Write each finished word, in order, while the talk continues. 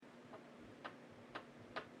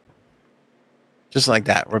Just like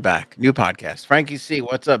that, we're back. New podcast. Frankie C,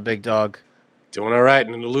 what's up, big dog? Doing all right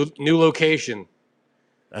in a new location.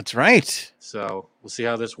 That's right. So we'll see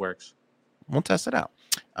how this works. We'll test it out.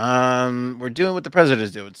 We're doing what the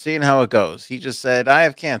president's doing, seeing how it goes. He just said, I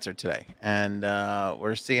have cancer today, and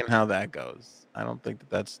we're seeing how that goes. I don't think that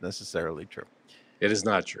that's necessarily true. It is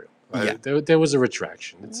not true. Yeah. There was a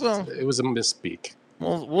retraction. Well- It was a misspeak.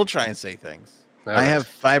 We'll try and say things. All I right. have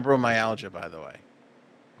fibromyalgia, by the way.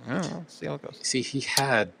 We'll see how it goes. See, he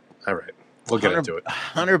had. All right. We'll get into it.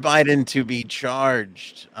 Hunter Biden to be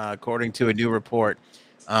charged, according to a new report.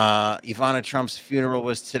 Ivana Trump's funeral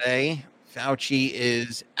was today. Fauci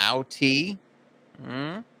is outie.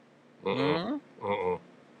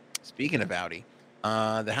 Speaking of outie,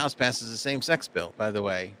 the House passes the same-sex bill, by the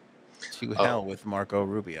way. To hell with Marco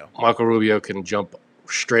Rubio. Marco Rubio can jump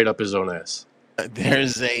straight up his own ass.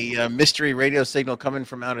 There's a mystery radio signal coming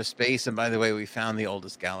from outer space, and by the way, we found the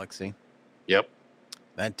oldest galaxy. Yep.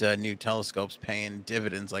 That new telescope's paying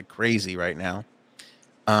dividends like crazy right now.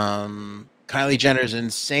 Kylie Jenner's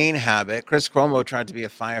insane habit. Chris Cuomo tried to be a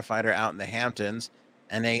firefighter out in the Hamptons,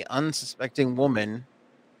 and a unsuspecting woman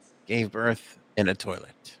gave birth in a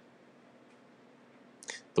toilet.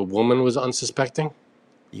 The woman was unsuspecting?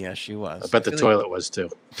 Yeah, she was. I bet the toilet was too.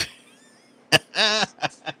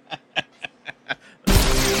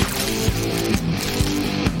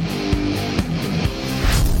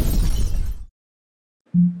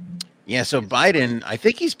 Yeah, so Biden, I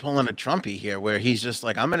think he's pulling a Trumpy here, where he's just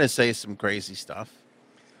like, I'm going to say some crazy stuff.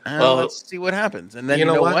 Well, let's see what happens. And then you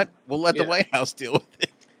know what? We'll let the White House deal with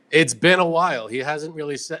it. It's been a while. He hasn't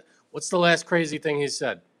really said. What's the last crazy thing he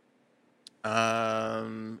said?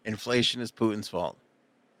 Inflation is Putin's fault.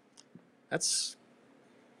 That's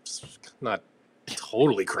not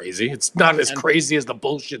totally crazy. It's not as crazy as the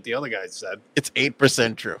bullshit the other guy said. It's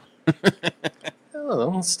 8% true. I don't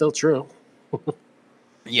know. It's still true.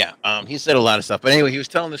 Yeah, he said a lot of stuff. But anyway, he was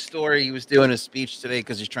telling the story. He was doing a speech today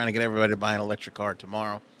because he's trying to get everybody to buy an electric car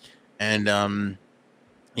tomorrow. And,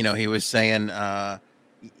 he was saying that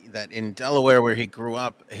in Delaware, where he grew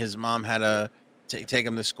up, his mom had to take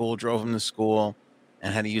him to school, drove him to school,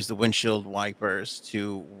 and had to use the windshield wipers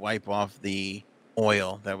to wipe off the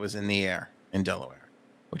oil that was in the air in Delaware,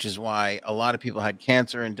 which is why a lot of people had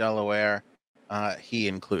cancer in Delaware, he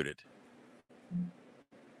included.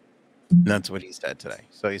 And that's what he said today.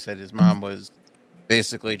 So he said his mom was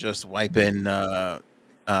basically just wiping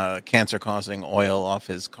cancer-causing oil off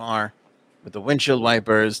his car with the windshield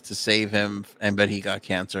wipers to save him, but he got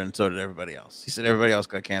cancer, and so did everybody else. He said everybody else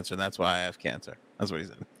got cancer, and that's why I have cancer. That's what he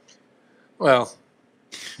said. Well,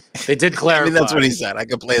 they did clarify. I mean, that's what he said. I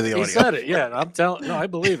could play the audio. He said it. Yeah, I'm telling. No, I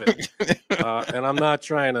believe it. And I'm not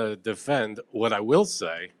trying to defend. What I will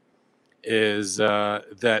say is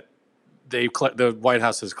that the White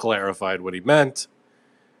House has clarified what he meant.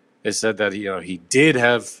 They said that he did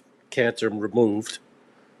have cancer removed.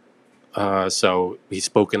 So he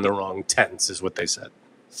spoke in the wrong tense, is what they said.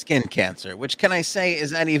 Skin cancer, which can I say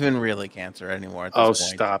is not even really cancer anymore at this point.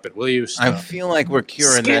 Stop it. Will you stop? I feel like we're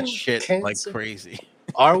curing Skin that shit cancer? like crazy.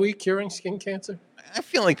 Are we curing skin cancer? I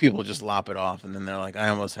feel like people just lop it off, and then they're like, I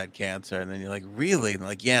almost had cancer. And then you're like, really? And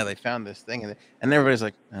like, yeah, they found this thing. And everybody's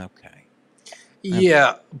like, okay.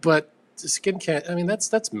 Yeah, but skin cancer, I mean,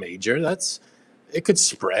 that's major. It could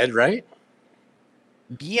spread, right?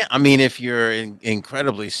 Yeah, I mean, if you're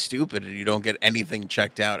incredibly stupid and you don't get anything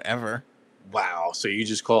checked out ever. Wow. So you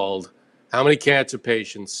just called how many cancer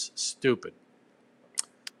patients stupid?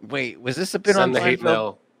 Wait, was this a bit Send on the hate Seinfeld?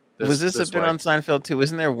 mail. Was this a bit on Seinfeld too?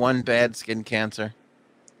 Isn't there one bad skin cancer?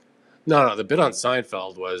 No. The bit on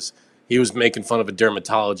Seinfeld was he was making fun of a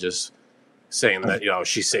dermatologist, saying that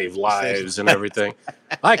she saved lives and everything.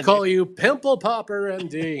 I call you Pimple Popper,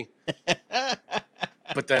 MD.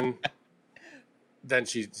 But then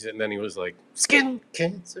he was like, skin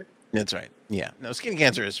cancer. That's right. Yeah. No, skin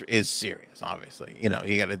cancer is serious, obviously. You got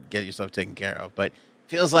to get yourself taken care of. But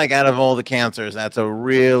feels like out of all the cancers, that's a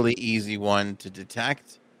really easy one to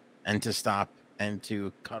detect and to stop and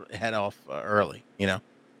to head off early.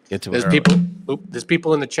 Get to There's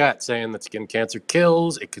people in the chat saying that skin cancer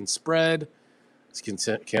kills. It can spread. Skin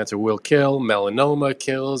cancer will kill. Melanoma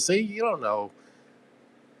kills. See, you don't know.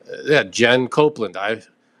 Jen Copeland.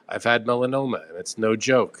 I've had melanoma, and it's no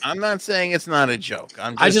joke. I'm not saying it's not a joke.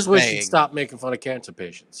 I just wish you'd stop making fun of cancer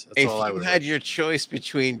patients. That's all I would. If you had your choice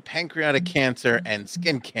between pancreatic cancer and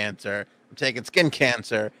skin cancer, I'm taking skin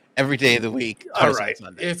cancer every day of the week. All right.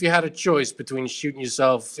 If you had a choice between shooting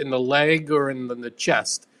yourself in the leg or in the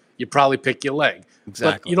chest, you'd probably pick your leg.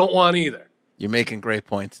 Exactly. But you don't want either. You're making great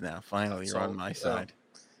points now. Finally, you're on my side.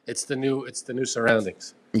 It's the new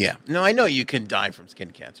surroundings. Yeah. No, I know you can die from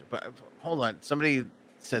skin cancer, but hold on. Somebody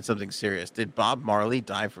said something serious. Did Bob Marley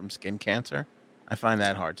die from skin cancer? I find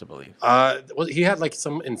that hard to believe. Well, he had like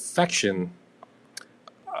some infection.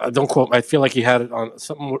 Don't quote me. I feel like he had it on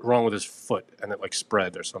something wrong with his foot, and it like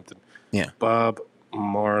spread or something. Yeah. Bob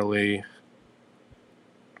Marley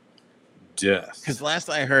death. Because last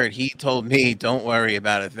I heard, he told me, "Don't worry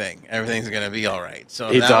about a thing. Everything's gonna be all right." So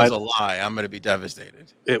if He that died. was a lie, I'm gonna be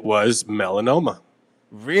devastated. It was melanoma.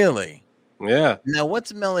 Really? Yeah, Now,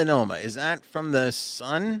 what's melanoma? Is that from the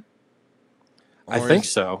sun? I Or think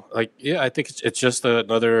is- so. Like, yeah, I think it's just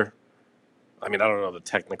another. I mean, I don't know the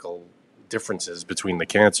technical differences between the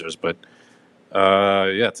cancers, but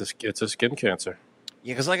yeah, it's a skin cancer.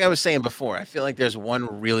 Yeah, because like I was saying before, I feel like there's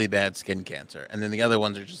one really bad skin cancer, and then the other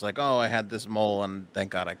ones are just like, "Oh, I had this mole, and thank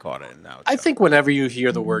God I caught it." And now it's I gone." think whenever you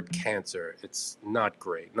hear the word cancer, it's not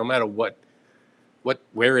great. No matter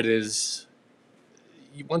where it is,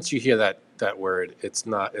 once you hear that word, it's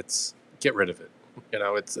not. It's get rid of it. You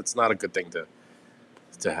know, it's not a good thing to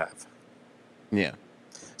have. Yeah.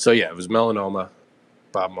 So yeah, it was melanoma.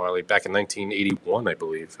 Bob Marley back in 1981, I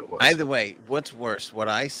believe it was. Either way, what's worse, what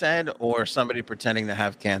I said, or somebody pretending to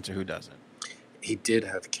have cancer who doesn't? He did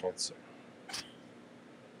have cancer.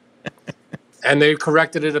 And they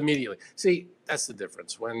corrected it immediately. See, that's the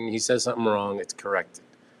difference. When he says something wrong, it's corrected.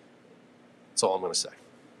 That's all I'm going to say.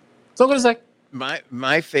 That's all I'm going to say.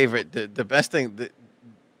 My favorite, the best thing,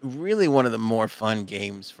 really one of the more fun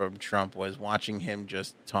games from Trump was watching him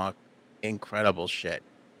just talk incredible shit,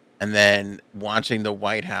 and then watching the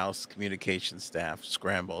White House communication staff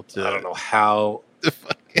scramble to. I don't know how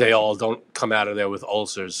they all don't come out of there with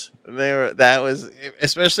ulcers. That was,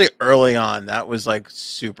 especially early on, that was like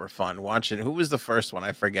super fun watching. Who was the first one?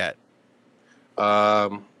 I forget.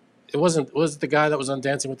 Was it the guy that was on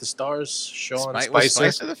Dancing with the Stars? Sean Was Spicer?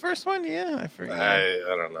 Spicer the first one? Yeah, I forget. I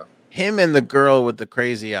don't know. Him and the girl with the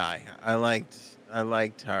crazy eye. I liked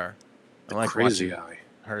her. I like Crazy watching eye.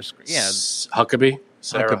 her. Yeah, Huckabee.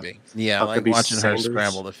 Sarah. Huckabee. Yeah, I like Huckabee watching Sanders. her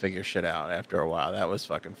scramble to figure shit out after a while. That was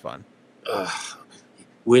fucking fun.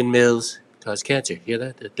 Windmills cause cancer. Hear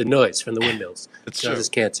that? The noise from the windmills It's causes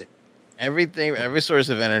true. cancer. Every source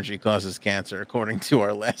of energy causes cancer, according to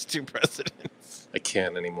our last two presidents. I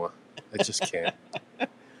can't anymore. I just can't.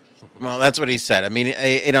 Well, that's what he said. I mean,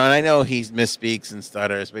 and I know he misspeaks and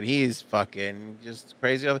stutters, but he's fucking just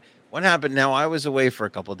crazy. What happened? Now, I was away for a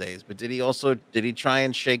couple of days, but did he try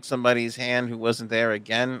and shake somebody's hand who wasn't there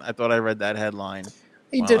again? I thought I read that headline.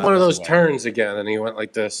 He Well, did I one of was those away. turns again, and he went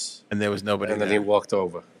like this, And there was nobody and then there. he walked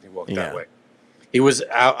over. He walked that Yeah. way. He was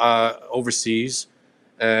out overseas,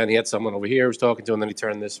 and he had someone over here who was talking to him, and then he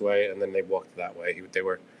turned this way, and then they walked that way. They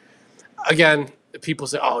were, again, people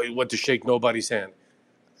say, oh, he went to shake nobody's hand.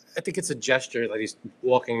 I think it's a gesture that he's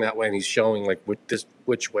walking that way, and he's showing like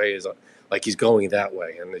which way is, like he's going that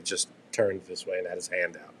way, and they just turned this way and had his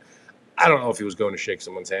hand out. I don't know if he was going to shake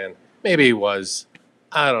someone's hand. Maybe he was.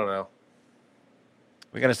 I don't know.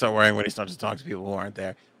 We got to start worrying when he starts to talk to people who aren't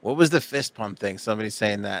there. What was the fist pump thing? Somebody's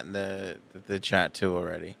saying that in the chat too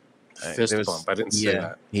already. Fist pump. I didn't say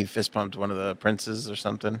that. He fist pumped one of the princes or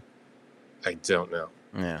something. I don't know.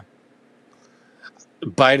 Yeah.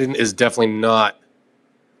 Biden is definitely not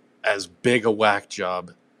as big a whack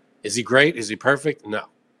job. Is he great? Is he perfect? No.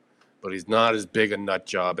 But he's not as big a nut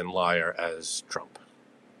job and liar as Trump.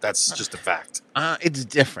 That's just a fact. It's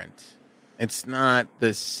different. It's not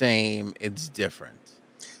the same. It's different.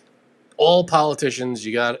 All politicians,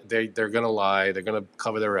 they're going to lie. They're going to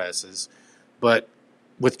cover their asses. But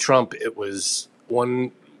with Trump, it was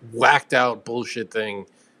one whacked out bullshit thing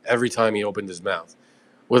every time he opened his mouth.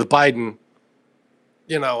 With Biden,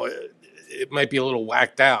 it might be a little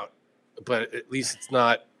whacked out, but at least it's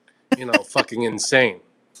not, fucking insane.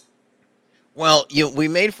 Well, we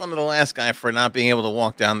made fun of the last guy for not being able to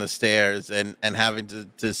walk down the stairs and having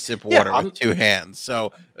to sip water with two hands.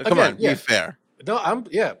 So come on, be fair. No,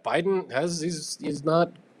 Biden he's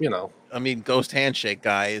not, I mean, ghost handshake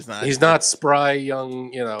guy is not. He's not spry young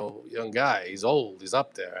guy. He's old. He's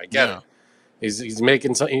up there. I get it. He's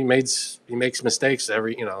making some. He makes mistakes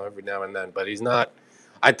every now and then, but he's not.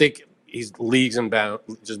 I think he's leagues and bounds,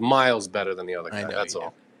 just miles better than the other guy. That's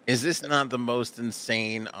all. Is this not the most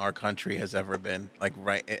insane our country has ever been? Like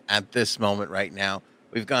right at this moment, right now,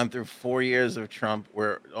 we've gone through 4 years of Trump.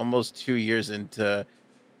 We're almost 2 years into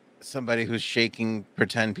somebody who's shaking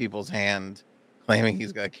pretend people's hand, claiming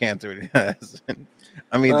he's got cancer. And he hasn't.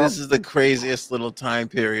 I mean, this is the craziest little time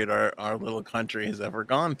period our little country has ever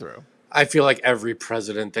gone through. I feel like every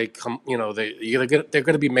president, they're going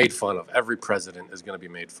to be made fun of. Every president is going to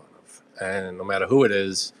be made fun of, and no matter who it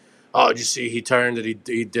is. Oh, did you see he turned and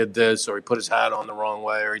he did this, or he put his hat on the wrong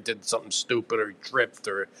way, or he did something stupid, or he tripped,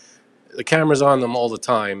 or the camera's on them all the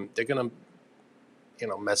time. They're gonna,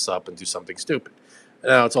 mess up and do something stupid.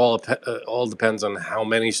 Now it's all depends on how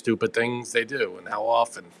many stupid things they do and how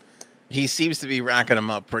often. He seems to be racking them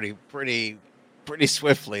up pretty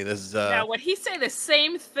swiftly. This Now, would he say the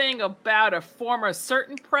same thing about a former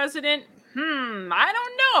certain president? I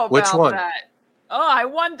don't know about Which one? that. Oh, I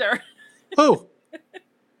wonder. Who?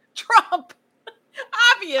 Trump.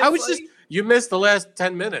 Obviously. You missed the last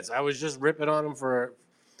 10 minutes. I was just ripping on him for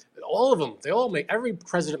all of them. Every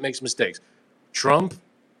president makes mistakes. Trump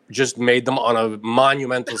just made them on a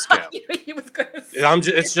monumental scale. He was gonna say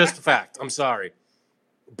It's just a fact. I'm sorry.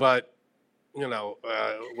 But,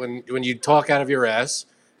 when you talk out of your ass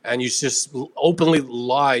and you just openly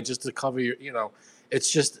lie just to cover your,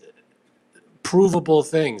 it's just provable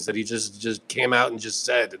things that he just came out and just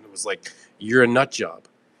said. And it was like, you're a nut job.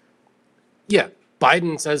 Yeah.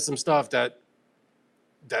 Biden says some stuff that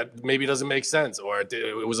maybe doesn't make sense, or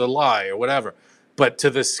it was a lie or whatever. But to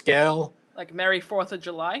the scale. Like Merry 4th of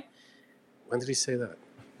July? When did he say that?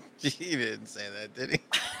 he didn't say that, did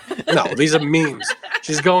he? No, these are memes.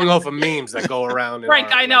 She's going off of memes that go around in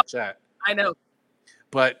Frank, our I know. chat. I know.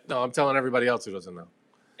 But no, I'm telling everybody else who doesn't know.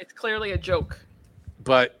 It's clearly a joke.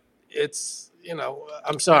 But it's,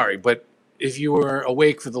 I'm sorry, but if you were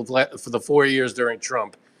awake for the 4 years during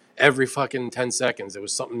Trump, every fucking 10 seconds there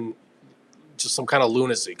was something, just some kind of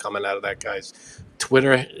lunacy coming out of that guy's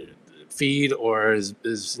Twitter feed or his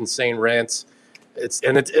insane rants.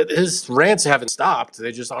 His rants haven't stopped.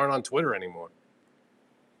 They just aren't on Twitter anymore.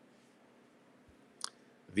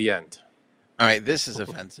 The end. All right, this is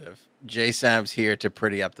offensive. Jay Sab's here to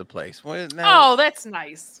pretty up the place. Oh, that's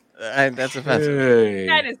nice. That's offensive. Hey.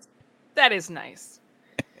 That is nice.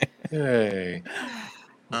 Hey.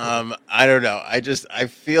 I don't know. I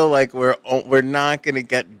feel like we're not going to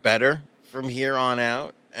get better from here on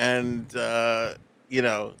out, and just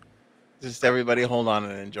everybody hold on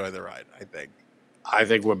and enjoy the ride. I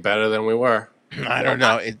think we're better than we were. I don't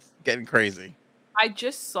know. It's getting crazy. I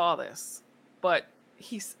just saw this, but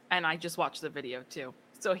and I just watched the video too.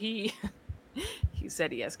 So he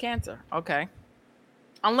said he has cancer. Okay.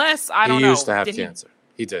 Unless I don't know. He used to have cancer.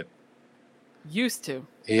 He did. Used to.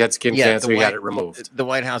 He had skin cancer. He had it removed. The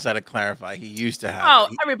White House had to clarify. He used to have.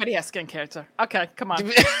 Oh, everybody has skin cancer. Okay, come on.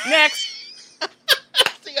 Next.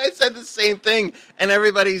 See, I said the same thing, and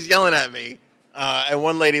everybody's yelling at me. And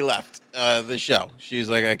one lady left the show. She's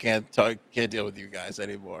like, I can't deal with you guys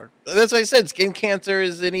anymore. That's what I said. Skin cancer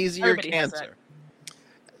is an easier cancer.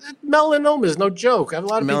 Melanoma is no joke. I have a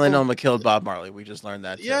lot of melanoma killed Bob Marley. We just learned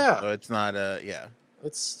that. Too. Yeah. So it's not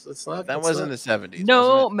It's not. That wasn't the 70s.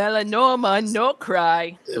 No melanoma, no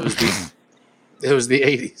cry. It was the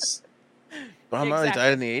 80s. Bob Marley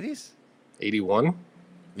died in the 80s? 81?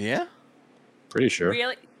 Yeah. Pretty sure.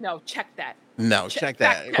 Really? No, check that. No, check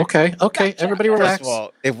that. Okay. Everybody relax. First of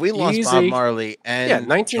all, if we lost Easy. Bob Marley and John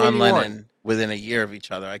 1981. Lennon within a year of each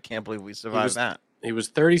other, I can't believe we survived that. He was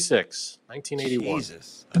 36, 1981.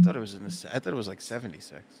 Jesus. I thought it was like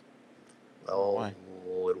 76. Oh, why?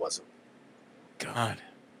 It wasn't. God.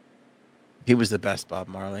 He was the best Bob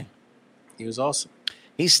Marley. He was awesome.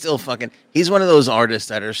 He's still he's one of those artists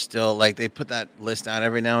that are still like, they put that list out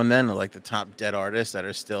every now and then of like the top dead artists that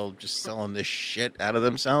are still just selling this shit out of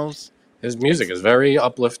themselves. His music is very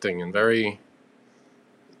uplifting and very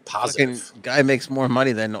positive. Fucking guy makes more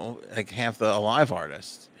money than like half the alive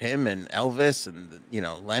artists. Him and Elvis and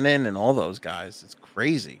Lennon and all those guys. It's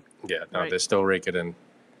crazy. Yeah, no, Right. They're still raking in.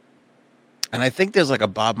 And I think there's like a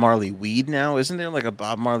Bob Marley weed now. Isn't there like a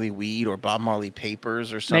Bob Marley weed or Bob Marley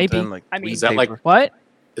papers or something? Maybe. Like I mean, weed Is that like- paper? What?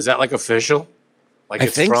 Is that like official? Like I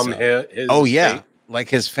it's think from so. his Oh yeah, state? like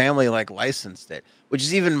his family like licensed it, which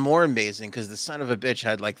is even more amazing because the son of a bitch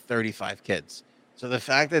had like 35 kids. So the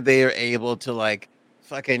fact that they are able to like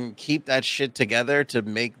fucking keep that shit together to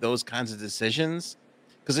make those kinds of decisions,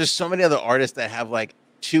 because there's so many other artists that have like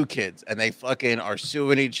 2 kids and they fucking are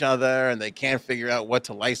suing each other and they can't figure out what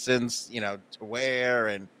to license, to wear,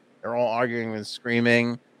 and they're all arguing and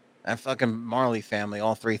screaming. That fucking Marley family,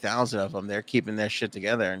 all 3,000 of them, they're keeping their shit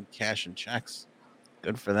together and cashing checks.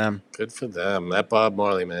 Good for them. Good for them. That Bob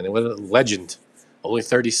Marley, man. It was a legend. Only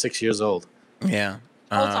 36 years old. Yeah.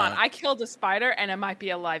 Hold on. I killed a spider and it might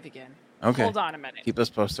be alive again. Okay. Hold on a minute. Keep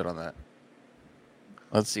us posted on that.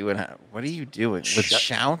 Let's see what are you doing with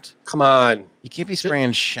shout? Come on. You can't be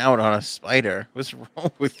spraying shout on a spider. What's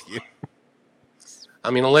wrong with you?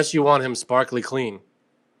 I mean, unless you want him sparkly clean.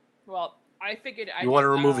 Well, I figured You want to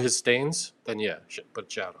remove his stains? Then yeah,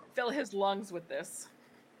 put shout on. fill his lungs with this.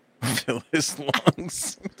 Fill his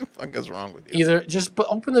lungs. What the fuck is wrong with you? Either just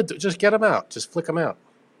open just get him out. Just flick him out.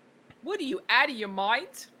 What are you, out of your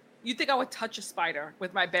mind? You think I would touch a spider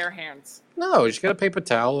with my bare hands? No, you just get a paper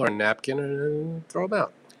towel or a napkin and throw them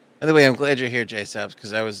out. By the way, I'm glad you're here, J Sabs,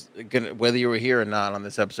 because I was gonna, whether you were here or not on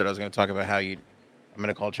this episode, I was going to talk about how I'm going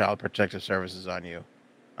to call Child Protective Services on you.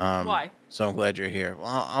 Why? So I'm glad you're here. Well,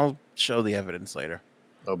 I'll show the evidence later.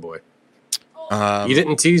 Oh boy. Oh, You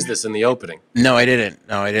didn't tease this in the opening. No, I didn't.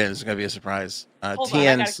 It's going to be a surprise. hold on, I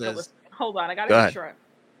TN gotta kill says. this. Hold on, I Go gotta ahead. make sure.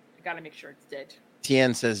 I gotta make sure it's dead.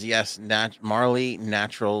 TN says yes. Marley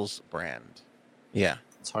Naturals brand. Yeah.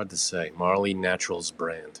 It's hard to say. Marley Naturals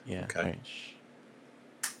brand. Yeah. Okay. Right. Shh.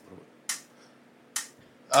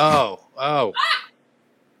 Oh.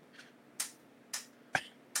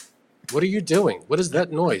 What are you doing? What is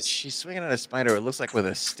that noise? She's swinging at a spider. It looks like with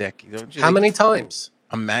a stick. Don't you How think many times?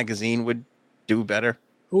 a magazine would do better?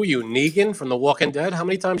 Who are you, Negan from The Walking Dead? How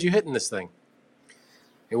many times you hitting this thing?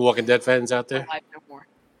 Any Walking Dead fans out there? Alive no more.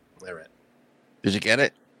 All right. Did you get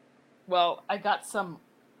it? Well, I got some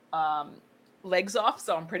legs off,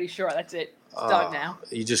 so I'm pretty sure that's it. It's done now.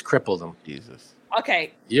 You just crippled him. Jesus.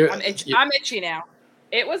 Okay, You're, I'm itchy now.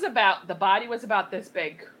 The body was about this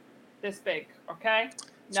big, okay?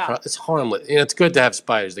 No, It's harmless. It's good to have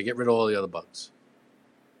spiders. They get rid of all the other bugs.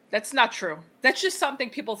 that's not true. That's just something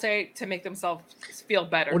people say to make themselves feel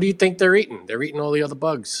better. What do you think they're eating? They're eating all the other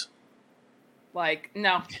bugs. Like,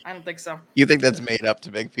 no, I don't think so. You think that's made up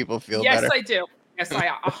to make people feel Yes, better? I do. Yes, I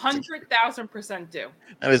 100,000% do.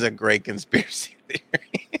 That is a great conspiracy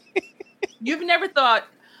theory. You've never thought,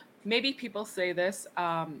 maybe people say this.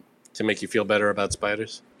 To make you feel better about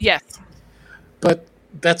spiders? Yes. But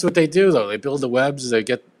that's what they do, though. They build the webs, they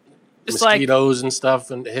get Just like, mosquitoes and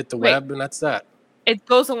stuff and hit the Wait. web, and that's that. it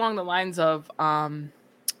goes along the lines of,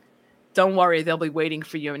 don't worry, they'll be waiting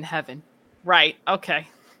for you in heaven. Right. Okay.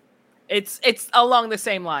 It's along the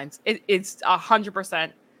same lines. It's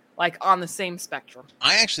 100% like on the same spectrum.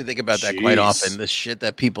 I actually think about that quite Jeez. often. The shit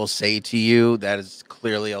that people say to you that is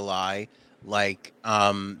clearly a lie. Like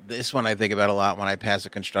this one I think about a lot when I pass a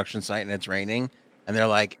construction site and it's raining. And they're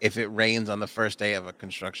like, if it rains on the first day of a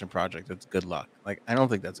construction project, it's good luck. Like, I don't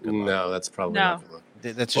think that's good luck. No, that's probably No. not good luck.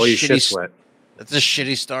 That's a Or you shitty shit sweat. That's a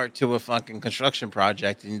shitty start to a fucking construction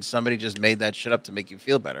project, and somebody just made that shit up to make you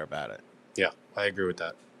feel better about it. Yeah, I agree with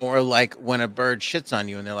that. Or like when a bird shits on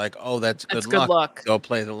you, and they're like, "Oh, that's That's good good luck. luck. Go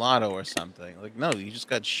play the lotto or something." Like, no, you just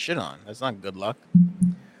got shit on. That's not good luck.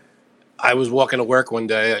 I was walking to work one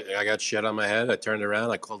day. I got shit on my head. I turned around.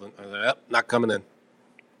 I called him. I was like, yep, not coming in.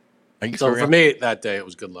 Are you So for real? for me, that day, it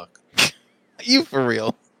was good luck. Are you for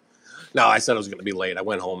real? No, I said I was going to be late. I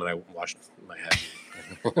went home and I washed my head.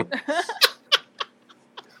 I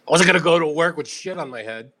wasn't going to go to work with shit on my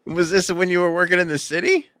head. Was this when you were working in the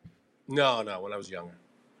city? No, when I was younger.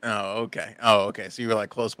 Oh, okay. Oh, okay. So you were like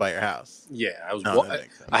close by your house. Yeah, I was. Oh, that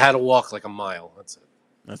makes sense. I had to walk like a mile. That's it.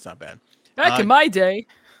 That's not bad. Back in my day.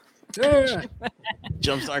 Yeah.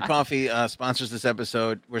 Jumpstart Coffee sponsors this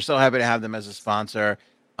episode. We're so happy to have them as a sponsor.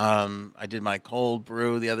 I did my cold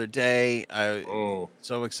brew the other day.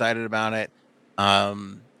 So excited about it.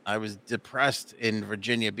 I was depressed in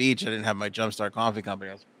Virginia Beach. I didn't have my Jumpstart Coffee company.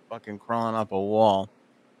 I was fucking crawling up a wall.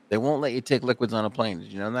 They won't let you take liquids on a plane.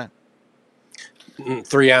 Did you know that?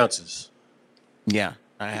 3 ounces. Yeah.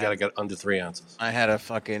 You got to get under 3 ounces. I had a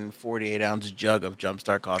fucking 48-ounce jug of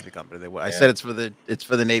Jumpstart Coffee Company. I Yeah. said it's for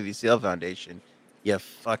the Navy SEAL Foundation. You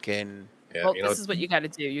fucking Yeah, Well, you know, this is what you got to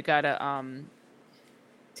do. You got to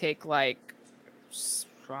take like,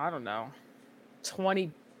 I don't know,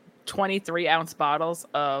 23-ounce bottles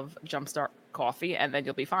of Jumpstart coffee, and then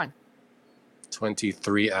you'll be fine.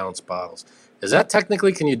 23-ounce bottles. Is that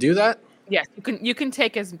technically? Can you do that? Yes, you can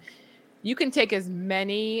take as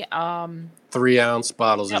many 3-ounce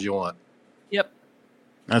bottles Yep. as you want. Yep.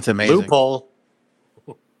 That's amazing. Loophole.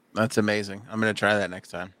 That's amazing. I'm gonna try that next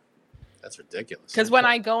time. That's ridiculous. Because when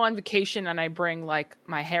I go on vacation and I bring like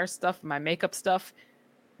my hair stuff, my makeup stuff,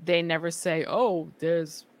 they never say, "Oh,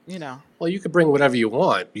 there's," Well, you could bring whatever you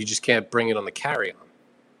want. You just can't bring it on the carry-on.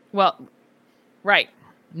 Well, right,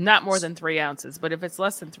 not more than 3 ounces. But if it's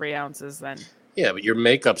less than 3 ounces, then Yeah, but your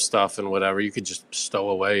makeup stuff and whatever, you could just stow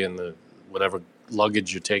away in the whatever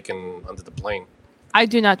luggage you're taking under the plane. I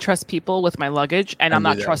do not trust people with my luggage, and I I'm knew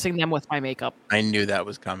not that. trusting them with my makeup. I knew that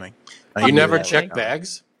was coming. I You knew never that was check coming.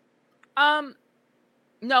 bags?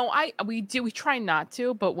 No, we do. We try not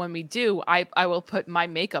to, but when we do, I will put my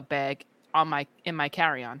makeup bag in my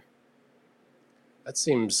carry-on. That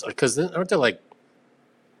seems because aren't there like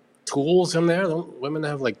tools in there? Don't women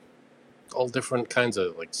have like all different kinds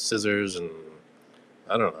of like scissors and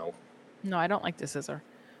I don't know. No, I don't like the scissor.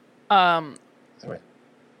 Anyway.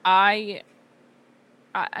 I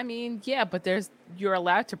mean, yeah, but you're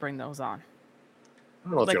allowed to bring those on. I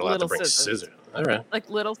don't know if Like you're allowed to little bring scissors. scissors. All right. Like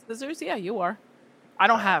little scissors? Yeah, you are. I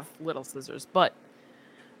don't have little scissors, but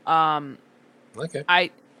Okay.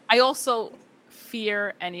 I also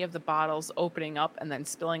fear any of the bottles opening up and then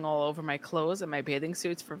spilling all over my clothes and my bathing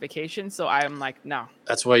suits for vacation. So I'm like, no.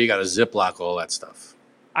 That's why you got to Ziploc all that stuff.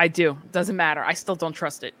 I do. Doesn't matter. I still don't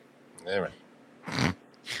trust it. All right. Also,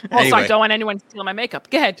 Anyway. I don't want anyone stealing my makeup.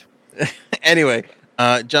 Go ahead. Anyway,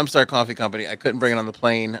 Jumpstart Coffee Company. I couldn't bring it on the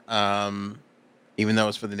plane, even though it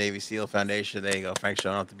was for the Navy SEAL Foundation. There you go. Frank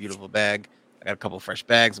showing off the beautiful bag. I got a couple of fresh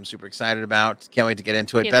bags I'm super excited about. Can't wait to get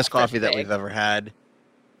into it. Yeah, Best fresh coffee that bag. we've ever had.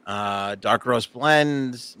 Dark roast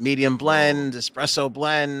blend, medium blend, espresso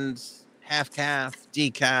blend, half calf,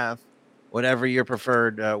 decaf, whatever your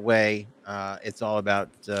preferred way. It's all about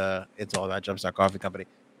Jumpstart Coffee Company.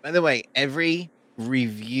 By the way, every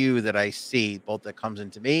review that I see, both that comes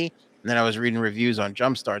into me, and then I was reading reviews on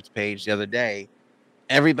Jumpstart's page the other day,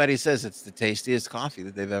 everybody says it's the tastiest coffee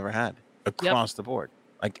that they've ever had across the board.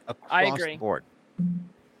 Like across agree. the board.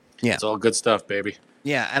 Yeah. It's all good stuff, baby.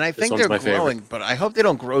 Yeah, and I This think one's they're my favorite. growing, but I hope they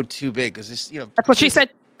don't grow too big because this, That's what she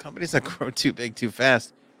said. companies that grow too big too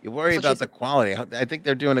fast, you worry That's what about the quality. I think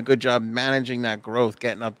they're doing a good job managing that growth,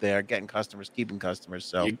 getting up there, getting customers, keeping customers.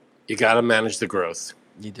 So You got to manage the growth.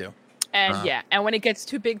 you do. And and when it gets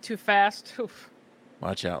too big too fast, oof.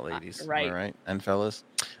 Watch out, ladies. Right. All right. And fellas.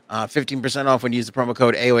 15% off when you use the promo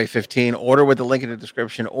code AOA15. Order with the link in the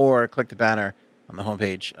description or click the banner on the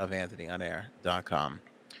homepage of AnthonyOnAir.com.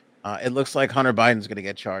 It looks like Hunter Biden's going to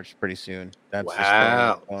get charged pretty soon. That's the story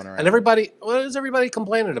Wow. going around. And everybody, what is everybody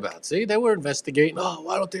complaining about? See, they were investigating. Oh,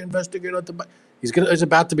 why don't they investigate Hunter Biden? He's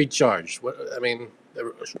about to be charged. I mean,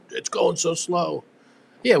 it's going so slow.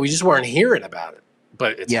 Yeah, we just weren't hearing about it,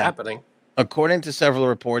 but it's happening. According to several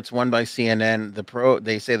reports, one by CNN,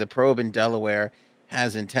 they say the probe in Delaware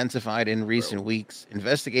has intensified in recent weeks.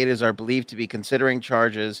 Investigators are believed to be considering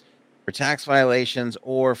charges for tax violations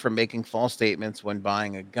or for making false statements when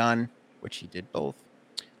buying a gun, which he did both.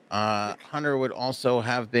 Hunter would also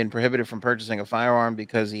have been prohibited from purchasing a firearm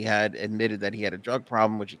because he had admitted that he had a drug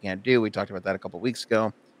problem, which he can't do. We talked about that a couple weeks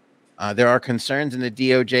ago. There are concerns in the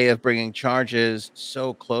DOJ of bringing charges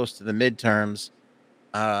so close to the midterms.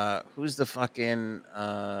 Who's the fucking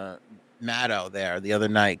Maddow there the other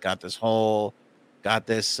night got this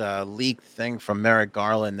leaked thing from Merrick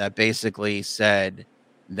Garland that basically said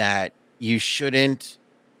that you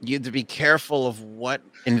have to be careful of what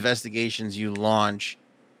investigations you launch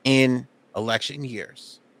in election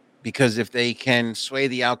years, because if they can sway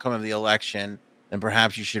the outcome of the election, then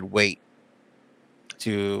perhaps you should wait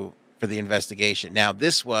for the investigation. Now,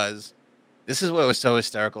 this is what was so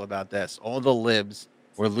hysterical about this. All the libs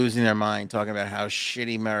were losing their mind talking about how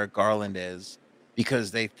shitty Merrick Garland is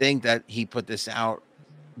because they think that he put this out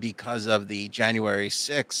because of the January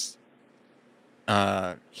 6th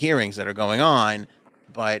hearings that are going on.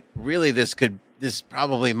 But really, this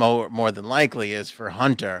probably more than likely is for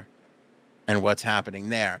Hunter and what's happening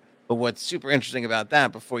there. But what's super interesting about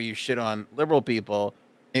that, before you shit on liberal people,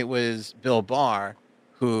 it was Bill Barr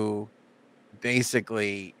who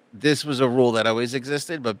basically, this was a rule that always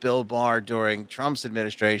existed, but Bill Barr during Trump's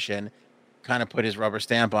administration kind of put his rubber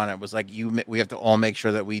stamp on it. Was like, we have to all make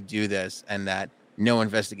sure that we do this and that no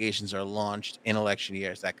investigations are launched in election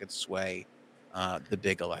years that could sway the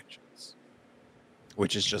big elections,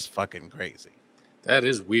 which is just fucking crazy. That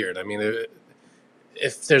is weird. I mean,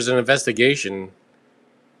 if there's an investigation,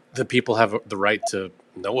 the people have the right to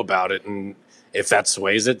know about it, and if that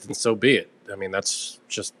sways it, then so be it. I mean, that's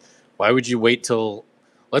just, why would you wait till?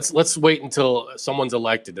 Let's wait until someone's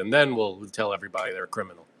elected, and then we'll tell everybody they're a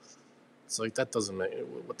criminal. It's like, that doesn't make.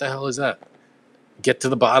 What the hell is that? Get to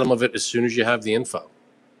the bottom of it as soon as you have the info.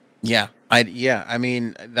 Yeah, I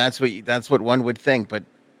mean, that's what one would think, but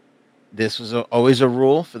this was always a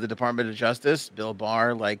rule for the Department of Justice. Bill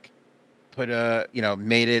Barr made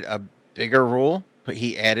it a bigger rule, but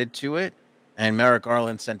he added to it. And Merrick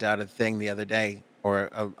Garland sent out a thing the other day or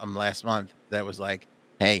last month that was like,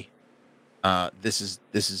 hey, this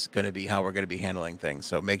is going to be how we're going to be handling things.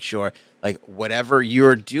 So make sure, like, whatever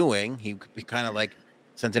you're doing, he kind of like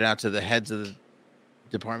sent it out to the heads of the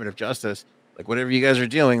Department of Justice. Like, whatever you guys are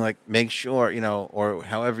doing, like, make sure, or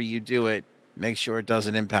however you do it, make sure it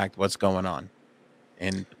doesn't impact what's going on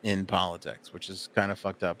in politics, which is kind of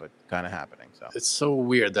fucked up, but kind of happening. So it's so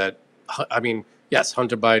weird that, I mean, yes,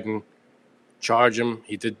 Hunter Biden, charge him.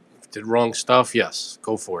 He did wrong stuff. Yes,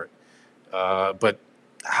 go for it. But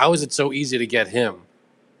how is it so easy to get him,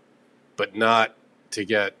 but not to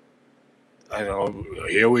get, I don't know,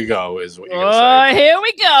 here we go is what you're going to say. Here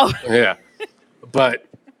we go. Yeah. But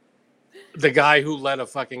the guy who led a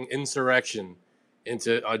fucking insurrection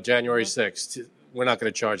into January 6th, we're not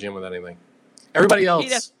going to charge him with anything. Everybody He else,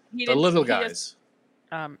 does. He the didn't. little He does.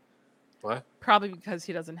 guys. What? Probably because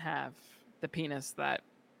he doesn't have the penis that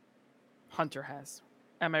Hunter has.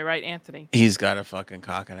 Am I right, Anthony? He's got a fucking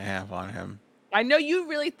cock and a half on him. I know you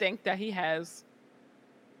really think that he has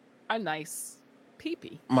a nice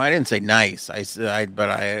peepee. Well, I didn't say nice.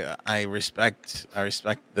 But I respect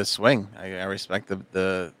the swing. I respect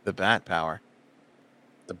the bat power.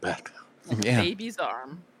 The back. Yeah. Baby's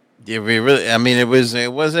arm. Yeah, we really. I mean, it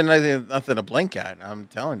wasn't nothing to blink at. I'm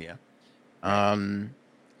telling you. All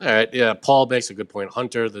right. Yeah. Paul makes a good point.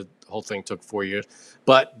 Hunter, the whole thing took 4 years.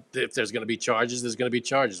 But if there's going to be charges, there's going to be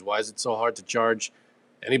charges. Why is it so hard to charge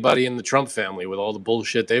anybody in the Trump family with all the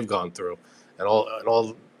bullshit they've gone through and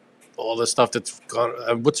all the stuff that's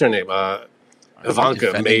gone? What's her name? Are you Ivanka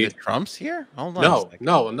defending made. the Trumps here. Hold on. a No, second.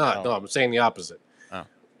 no, I'm not. Oh. No, I'm saying the opposite. Oh.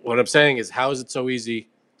 What I'm saying is, how is it so easy?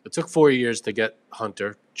 It took 4 years to get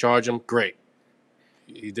Hunter. Charge him. Great.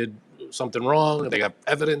 He did something wrong. They got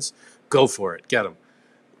evidence. Go for it. Get him.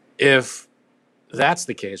 If that's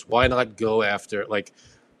the case, why not go after, like,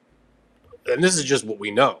 and this is just what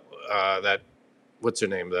we know, that, what's her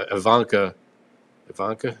name? The Ivanka,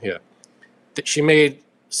 yeah. She made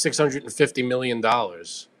 $650 million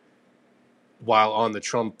while on the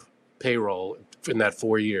Trump payroll in that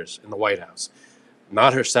 4 years in the White House.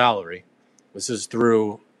 Not her salary. This is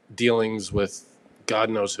through dealings with God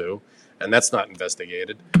knows who, and that's not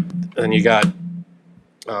investigated. And you got,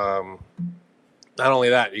 not only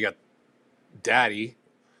that, you got Daddy,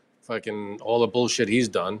 fucking all the bullshit he's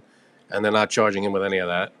done, and they're not charging him with any of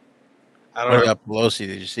that. I don't What know. about Pelosi?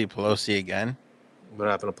 Did you see Pelosi again? What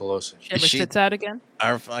happened to Pelosi? She ever She- sits out again?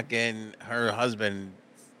 Her husband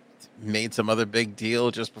made some other big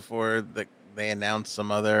deal just before they announced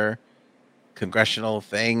some other congressional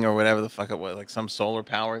thing or whatever the fuck it was, like some solar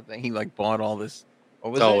power thing. He like bought all this.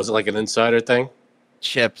 What was it? Was it like an insider thing?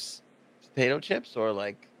 Chips, potato chips, or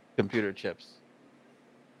like computer chips?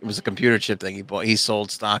 It was a computer chip thing. He sold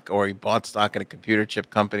stock, or he bought stock in a computer chip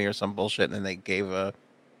company or some bullshit, and then they gave a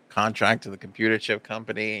contract to the computer chip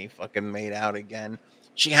company, and he fucking made out again.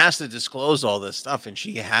 She has to disclose all this stuff, and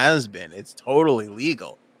she has been. It's totally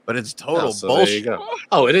legal, but it's total So bullshit. there you go.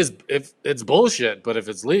 Oh, it is. If it's bullshit, but if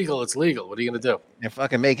it's legal, it's legal. What are you gonna do? They're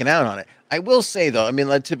fucking making out on it. I will say though, I mean,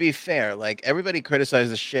 like, to be fair, like everybody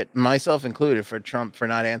criticizes shit, myself included, for Trump for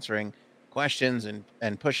not answering questions and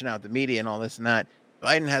pushing out the media and all this and that.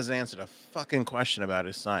 Biden hasn't answered a fucking question about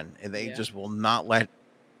his son, and they just will not let.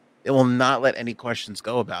 They will not let any questions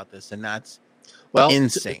go about this, and that's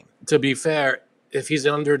insane. To be fair, if he's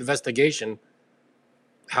under investigation,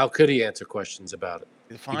 how could he answer questions about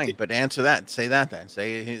it? Fine, but answer that. Say that then.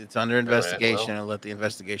 Say it's under investigation, well. and let the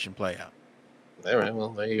investigation play out. All right. Well,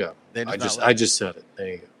 there you go. They're I just said it. There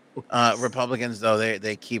you go. Republicans, though,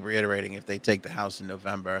 they keep reiterating if they take the House in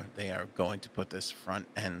November, they are going to put this front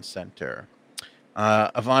and center.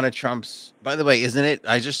 Ivana Trump's, by the way, isn't it?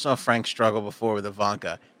 I just saw Frank struggle before with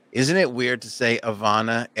Ivanka. Isn't it weird to say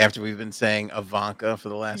Ivana after we've been saying Ivanka for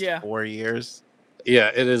the last 4 years?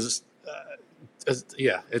 Yeah, it is.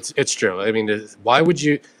 It's true. I mean, why would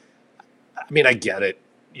you? I mean, I get it.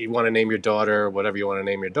 You want to name your daughter whatever you want to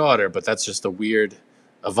name your daughter, but that's just a weird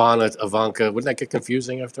Ivanka. Wouldn't that get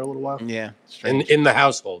confusing after a little while? Yeah, strange. In the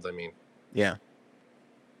household, I mean. Yeah,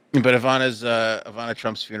 but Ivana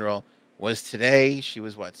Trump's funeral was today. She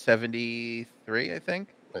was what, 73, I think.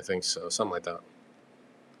 I think so, something like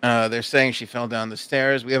that. They're saying she fell down the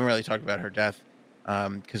stairs. We haven't really talked about her death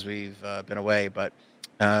because we've been away, but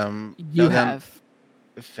fell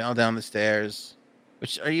down the stairs.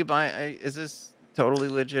 Which are you buying? Is this totally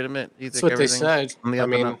legitimate? You That's what they said. On the I up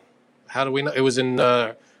and mean, up? how do we know? It was in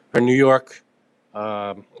her New York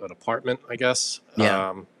an apartment, I guess.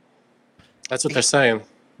 Yeah. That's what they're saying.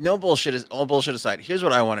 No bullshit. Is all bullshit aside. Here's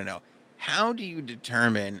what I want to know: how do you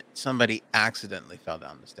determine somebody accidentally fell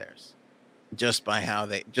down the stairs? Just by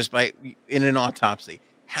in an autopsy.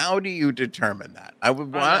 How do you determine that? I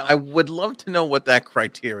would love to know what that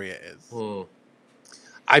criteria is.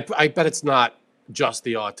 I bet it's not just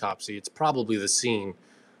the autopsy. It's probably the scene.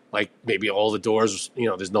 Like maybe all the doors,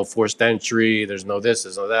 there's no forced entry, there's no this,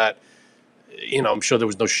 there's no that. I'm sure there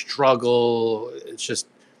was no struggle. It's just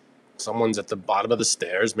someone's at the bottom of the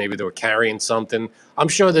stairs. Maybe they were carrying something. I'm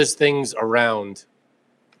sure there's things around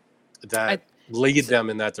that lead them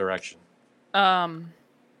in that direction.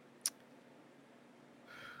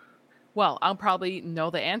 Well, I'll probably know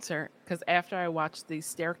the answer because after I watched the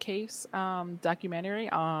Staircase documentary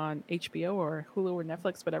on HBO or Hulu or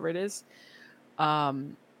Netflix, whatever it is,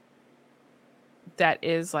 that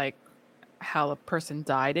is like how a person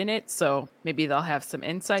died in it. So maybe they'll have some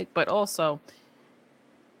insight. But also,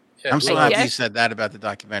 Yeah, I'm who so knows? happy you said that about the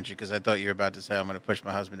documentary because I thought you were about to say I'm going to push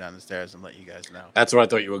my husband down the stairs and let you guys know. That's where I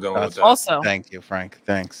thought you were going with that. Also, Thank you, Frank.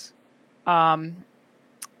 Thanks. I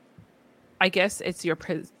guess it's your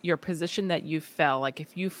position that you fell. Like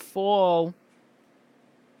if you fall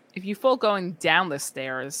going down the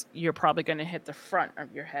stairs, you're probably going to hit the front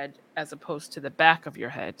of your head as opposed to the back of your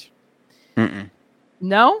head. Mm-mm.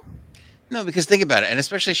 No? No, because think about it, and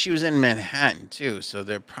especially she was in Manhattan too, so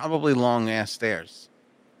they're probably long ass stairs.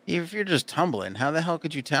 If you're just tumbling, how the hell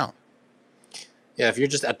could you tell? Yeah, if you're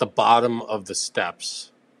just at the bottom of the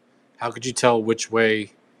steps, how could you tell which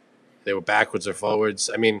way they were backwards or forwards?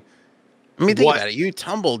 I mean, Think what? about it. You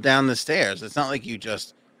tumble down the stairs. It's not like you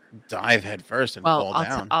just dive head first and Well, fall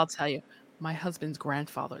down. I'll tell you. My husband's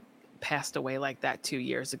grandfather passed away like that 2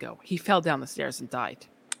 years ago. He fell down the stairs and died.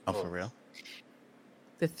 Oh, for real?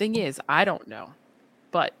 The thing is, I don't know.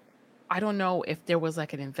 But I don't know if there was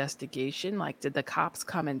like an investigation. Like, did the cops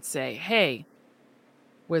come and say, hey,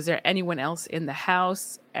 was there anyone else in the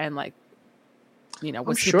house? And like, was I'm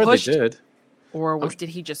he sure pushed? they did. Or did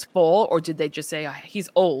he just fall? Or did they just say, he's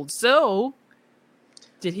old, so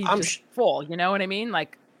did he just fall? You know what I mean?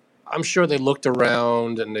 Like, I'm sure they looked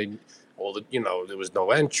around and there was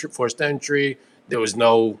no forced entry. There was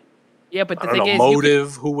no but the I don't thing know, is,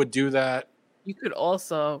 motive. Who would do that? you could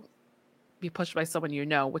also be pushed by someone you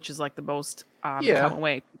know, which is like the most Yeah. common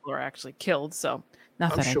way people are actually killed. So,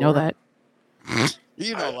 not I'm that I sure. know that.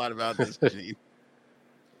 You know a lot about this, Janine.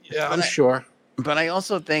 Yeah, But I'm sure. But I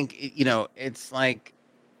also think, it's like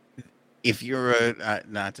if you're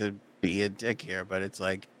not to be a dick here, but it's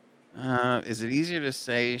like, is it easier to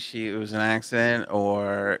say it was an accident,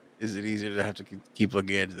 or is it easier to have to keep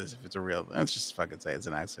looking into this if it's a real? Let's just fucking say it's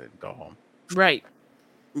an accident and go home. Right.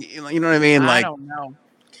 You know what I mean? I Like, don't know.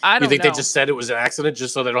 I don't You think know. they just said it was an accident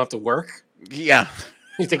just so they don't have to work? yeah,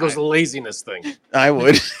 You think it was a laziness thing? I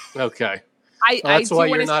would. Okay. I that's do why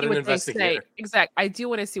want you're to not see an what they say. investigator. Exactly. I do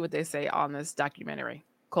want to see what they say on this documentary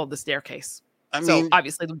called The Staircase. I So mean,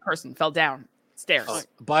 obviously the person fell down stairs.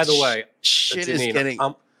 By the way, shit is Janine, getting.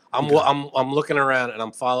 I'm looking around and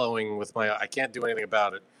I'm following with my. I can't do anything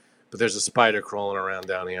about it, but there's a spider crawling around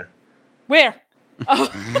down here. Where? Oh, I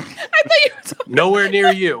thought you were talking. Nowhere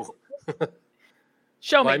near you.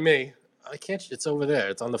 Show By me. me. I can't. It's over there.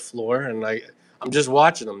 It's on the floor, and I'm just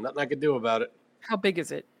watching them. Nothing I can do about it. How big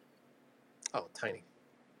is it? Oh, tiny.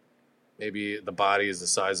 Maybe the body is the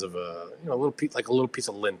size of a little piece, like a little piece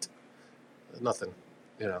of lint. Nothing.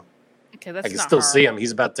 Okay, that's I can not still see horrible. him.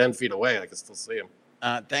 He's about 10 feet away. I can still see him.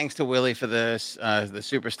 Thanks to Willie for the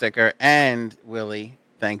super sticker, and Willie,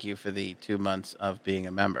 thank you for the 2 months of being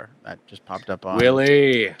a member. That just popped up on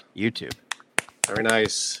Willie, YouTube. very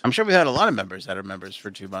nice. I'm sure we had a lot of members that are members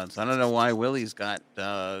for 2 months. I don't know why Willie's got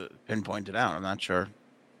pinpointed out. I'm not sure.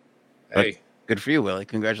 Hey, Good for you, Willie.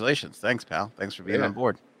 Congratulations. Thanks, pal. Thanks for being Yeah. on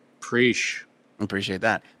board. preach. Appreciate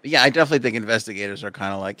that. But yeah, I definitely think investigators are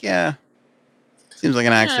kind of like, yeah, seems like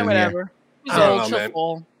an accident here. Whatever. He's I don't old, know, she'll man.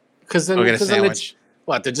 fall. Because then, We'll get a it's sandwich.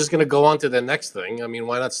 what they're just going to go on to the next thing. I mean,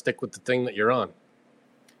 why not stick with the thing that you're on?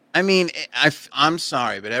 I mean, I'm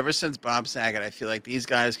sorry, but ever since Bob Saget, I feel like these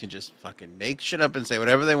guys can just fucking make shit up and say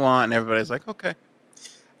whatever they want, and everybody's like, okay.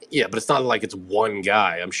 Yeah, but it's not like it's one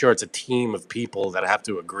guy. I'm sure it's a team of people that have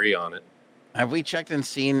to agree on it. Have we checked and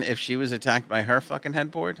seen if she was attacked by her fucking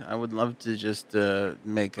headboard? I would love to just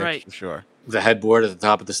make Right. extra sure. The headboard at the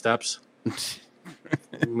top of the steps,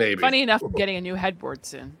 maybe. Funny enough, I'm getting a new headboard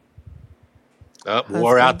soon. Oh,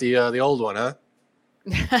 wore out the old one, huh?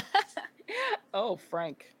 Oh,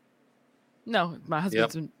 Frank. No, my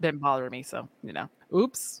husband's been bothering me, so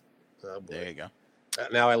Oops. Oh, boy. There you go.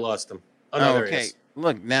 Now I lost him. Oh, no, there he okay. is.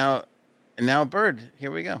 Look, now Bird, here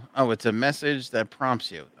we go. Oh, it's a message that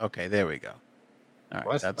prompts you. Okay, there we go. All right.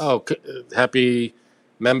 What? That's, Oh, happy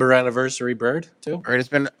member anniversary, Bird, too? Bird has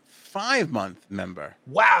been 5-month member.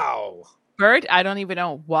 Wow. Bird, I don't even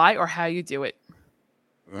know why or how you do it.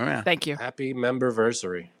 Yeah. Thank you. Happy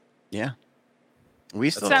memberversary. Yeah. We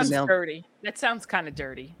That still have sounds to nail. dirty. That sounds kind of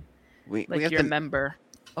dirty. We Like have you're a to. member.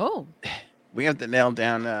 Oh. We have to nail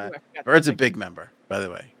down. Ooh, I forgot Bird's a something. big member, by the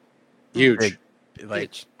way. Huge. Big,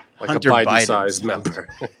 like Huge. Like Hunter a Biden Biden-sized member.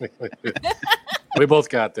 We both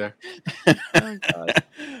got there. Oh,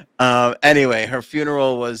 God. Anyway, her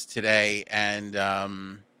funeral was today, and I'll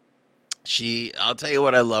tell you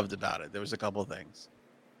what I loved about it. There was a couple things.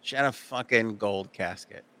 She had a fucking gold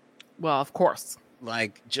casket. Well, of course.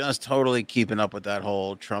 Like, just totally keeping up with that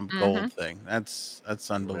whole Trump gold Mhm. thing. That's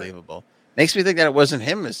unbelievable. Makes me think that it wasn't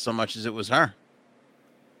him as so much as it was her.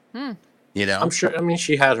 Hmm. You know? I'm sure. I mean,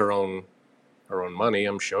 she had her own money.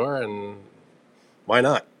 I'm sure, and why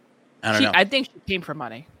not? I don't know. I think she came for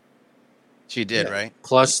money. She did, Yeah. right?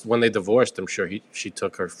 Plus, when they divorced, I'm sure she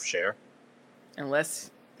took her share.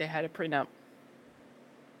 Unless they had a prenup.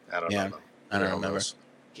 I don't Yeah, know. I don't Who remember. knows?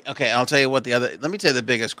 Okay, I'll tell you what let me tell you the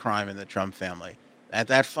biggest crime in the Trump family.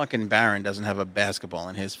 That fucking Barron doesn't have a basketball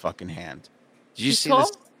in his fucking hand. Did you He's see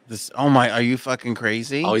tall? this? Oh my, are you fucking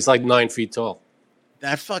crazy? Oh, he's like 9 feet tall.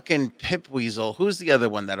 That fucking Pip Weasel. Who's the other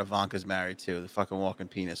one that Ivanka's married to? The fucking walking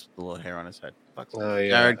penis with the little hair on his head. Fuck's his name?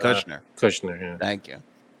 Yeah, Jared Kushner. Kushner, yeah. Thank you.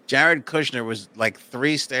 Jared Kushner was like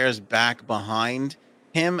 3 stairs back behind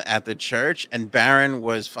him at the church, and Barron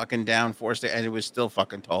was fucking down 4 stairs, and it was still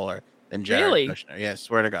fucking taller than Jared Really? Kushner. Yeah,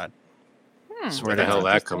 swear to God. Swear Where to the hell God.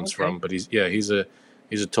 that interesting, comes okay. from? But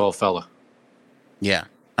he's a tall fella. Yeah.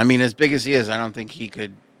 I mean, as big as he is, I don't think he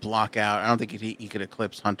could block out. I don't think he could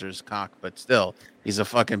eclipse Hunter's cock, but still, he's a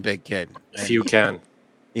fucking big kid. If you can.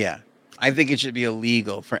 Yeah. I think it should be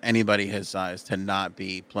illegal for anybody his size to not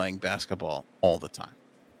be playing basketball all the time.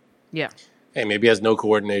 Yeah. Hey, maybe he has no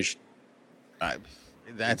coordination.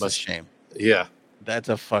 That's a shame. Yeah. That's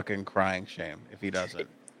a fucking crying shame if he doesn't.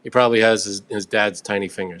 He probably has his dad's tiny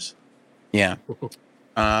fingers. Yeah.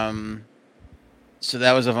 So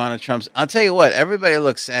that was Ivana Trump's. I'll tell you what, everybody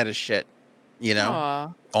looks sad as shit. You know, Aw.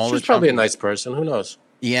 all She's the probably a Trump- nice person. Who knows?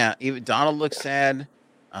 Yeah, even Donald looks sad.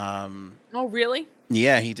 Oh, really?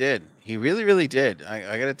 Yeah, he did. He really, really did.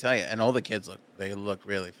 I got to tell you, and all the kids look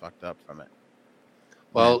really fucked up from it.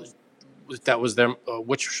 Well, that was them.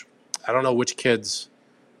 Which I don't know which kids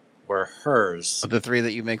were hers. But the 3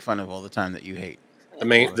 that you make fun of all the time that you hate: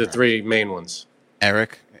 The 3 main ones: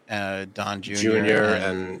 Eric, Don Jr.,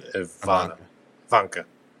 and Ivanka. Ivanka.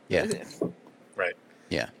 Yeah, Right.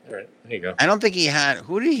 Yeah. All right. There you go. I don't think he had.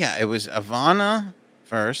 Who did he have? It was Ivana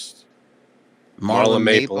first, Marla Marla Maples,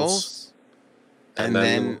 Maples, and and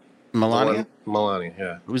then then Melania. Melania.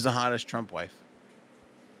 Yeah. Who's the hottest Trump wife?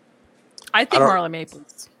 I think don't- Marla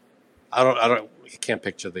Maples. I can't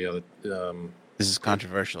picture the other. This is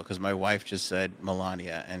controversial because my wife just said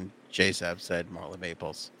Melania and JSAB said Marla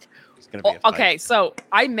Maples. It's gonna be a fight. Okay, so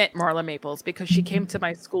I met Marla Maples because she came to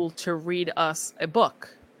my school to read us a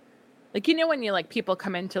book. Like, you know, when you like people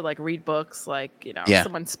come in to like read books, like, you know, Yeah.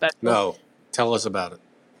 someone special. No. Tell us about it.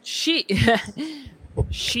 She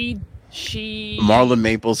Marla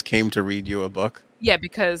Maples came to read you a book. Yeah,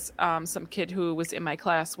 because some kid who was in my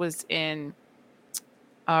class was in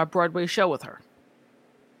a Broadway show with her.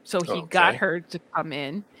 So he got Okay. her to come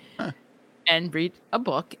in Huh. and read a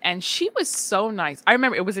book. And she was so nice. I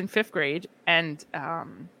remember it was in 5th grade and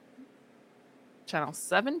Channel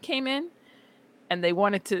 7 came in and they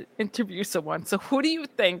wanted to interview someone. So who do you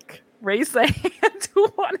think raised their hand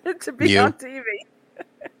who wanted to be You. on TV?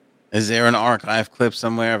 Is there an archive clip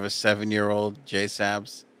somewhere of a 7-year-old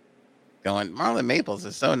JSABs going, Marla Maples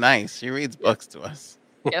is so nice. She reads books to us.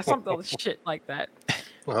 Yeah, something shit like that.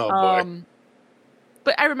 Oh boy.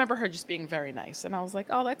 But I remember her just being very nice, and I was like,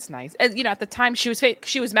 "Oh, that's nice." And you know, at the time, she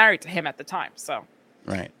was married to him at the time, so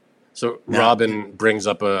Right. So Now- Robin brings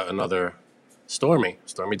up another Stormy.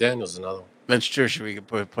 Stormy Daniels, another one. That's true. Should we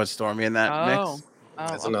put Stormy in that mix?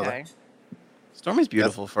 That's okay. another. Stormy's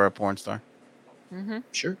beautiful for a porn star. Mm-hmm.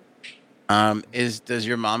 Sure. Does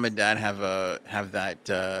your mom and dad have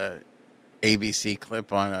that ABC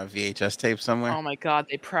clip on a VHS tape somewhere? Oh my god,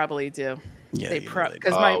 they probably do. Yeah, they you know pro- they do.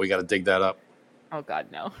 'cause Oh, my- we got to dig that up. Oh god,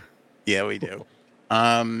 no. Yeah, we do.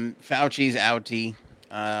 Fauci's outie.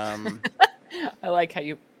 I like how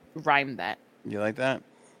you rhyme that. You like that?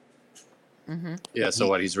 Mm-hmm. Yeah. So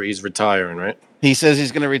what? He's retiring, right? He says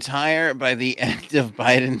he's going to retire by the end of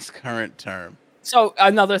Biden's current term. So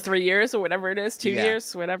another 3 years or whatever it is, 2 Yeah.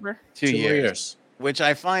 years, whatever. 2 2 more years. years. Which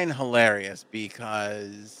I find hilarious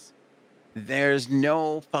because there's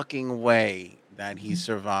no fucking way that he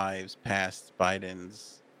survives past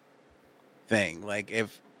Biden's thing. Like,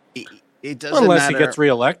 if it doesn't Unless matter. he gets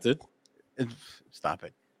reelected, Stop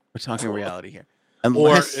it. We're talking reality here. or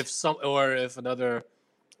Unless, if another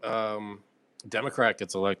Democrat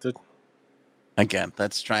gets elected. again,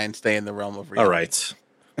 let's try and stay in the realm of reality. All right.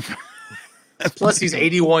 Plus, he's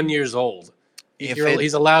 81 years old. If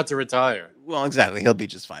He's allowed to retire. Well, exactly. He'll be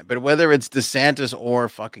just fine. But whether it's DeSantis or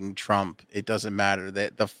fucking Trump, it doesn't matter.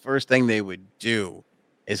 That the first thing they would do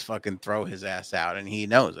is fucking throw his ass out, and he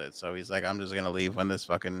knows it. So he's like, I'm just gonna leave when this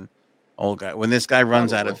fucking old guy, when this guy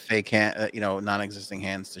runs out of fake hand, non-existing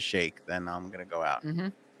hands to shake, then I'm gonna go out. Mm-hmm.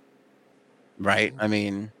 Right? I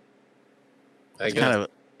mean, I it's guess.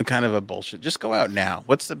 kind of a bullshit. Just go out now.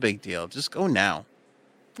 What's the big deal? Just go now.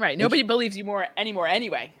 Right. Nobody believes you anymore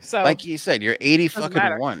anyway. So Like you said, you're 80 Doesn't fucking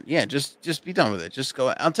matter. 1. Yeah, just be done with it. Just go.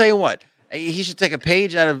 I'll tell you what. He should take a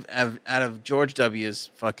page out of George W.'s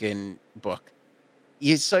fucking book.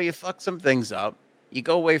 You fuck some things up, You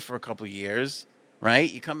go away for a couple years, right?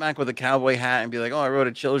 You come back with a cowboy hat and be like, "Oh, I wrote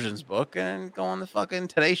a children's book," and go on the fucking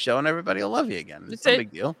Today Show, and everybody will love you again. It's That's no it.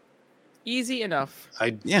 big deal. Easy enough.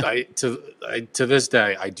 To this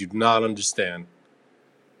day, I do not understand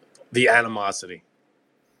the animosity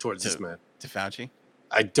towards this man. To Fauci.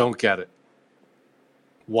 I don't get it.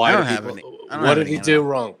 I Why don't do have people? any- I don't What have did any he do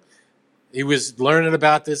wrong? He was learning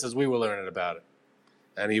about this as we were learning about it,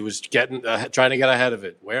 and he was getting trying to get ahead of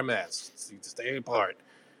it. Wear masks, stay apart,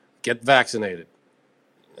 get vaccinated.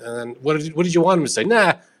 And what did you want him to say?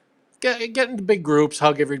 Nah, get into big groups,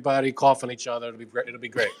 hug everybody, cough on each other. It'll be great. It'll be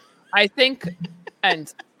great. I think,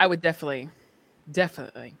 and I would definitely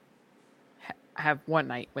have one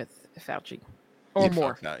night with Fauci or You'd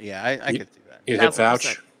more. fuck that. Yeah, I could see that. You'd hit 1000%.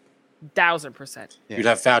 Fauci. 1000%. Yeah. You'd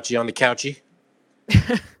have Fauci on the couchy.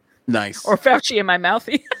 Nice. Or Fauci in my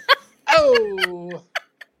mouthy. Oh,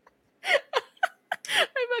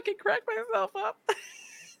 I fucking crack myself up.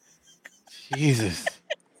 Jesus.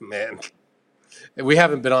 man, we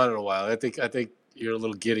haven't been on in a while. I think you're a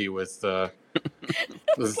little giddy with the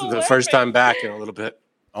first time back in a little bit.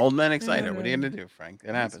 Old man excited. What are you gonna do, Frank?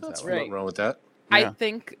 It happens That's that way. right. nothing wrong with that. I Yeah.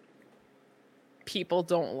 think people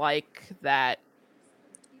don't like that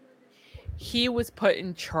he was put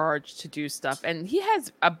in charge to do stuff, and he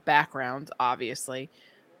has a background, obviously,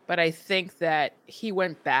 but I think that he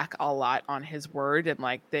went back a lot on his word and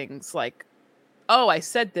like things like, oh, I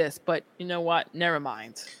said this, but you know what? Never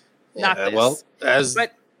mind. Not Yeah, this. well, as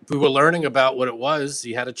But we were learning about what it was,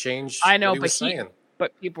 he had to change. I know, what he but was saying.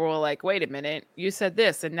 but people were like, wait a minute, you said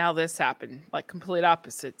this and now this happened, like complete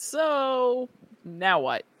opposite. So now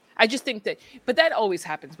what? I just think that, but that always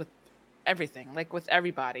happens with everything, like with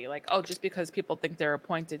everybody. Like, oh, just because people think they're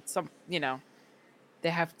appointed, they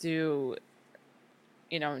have to,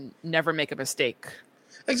 never make a mistake.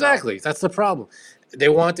 Exactly. That's the problem. They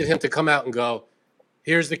wanted him to come out and go,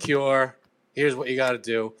 here's the cure. Here's what you got to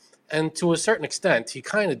do. And to a certain extent, he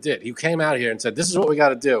kind of did. He came out here and said, this is what we got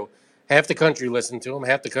to do. Half the country listened to him.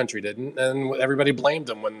 Half the country didn't. And everybody blamed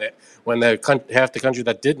him when half the country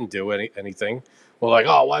that didn't do anything were like,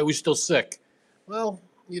 oh, why are we still sick? Well,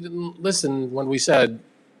 you didn't listen when we said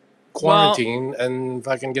quarantine and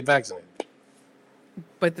fucking get vaccinated.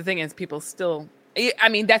 But the thing is, people still, I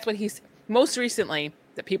mean, that's what he's most recently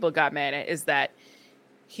that people got mad at is that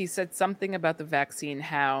he said something about the vaccine,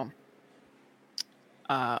 how,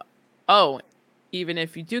 even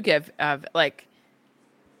if you do get, like,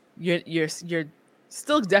 you're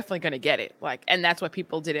still definitely going to get it. Like, and that's what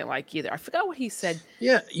people didn't like either. I forgot what he said.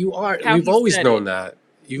 Yeah, you are. How We've he always said known it. that.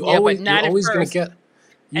 Yeah, You're but not at always going to first. get.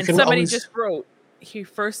 You And can somebody always, just wrote, he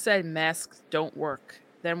first said masks don't work,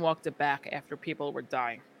 then walked it back after people were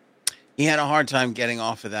dying. He had a hard time getting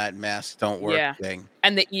off of that masks don't work Yeah. thing.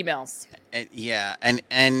 And the emails. And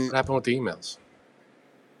and What happened with the emails?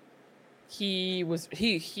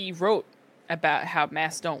 He wrote about how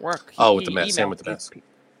masks don't work. With the He mask. Same emailed with the these mask. people.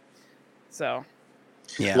 So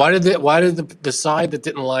yeah. Why did the side that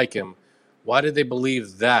didn't like him? Why did they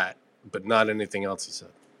believe that, but not anything else he said?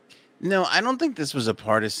 No, I don't think this was a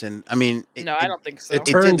partisan. I mean, no, I don't think so. It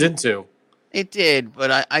turned didn't- into. It did,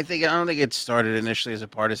 but I don't think it started initially as a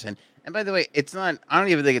partisan. And by the way, it's not. I don't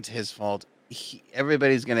even think it's his fault.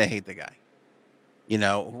 Everybody's gonna hate the guy.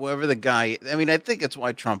 Whoever the guy. I mean, I think it's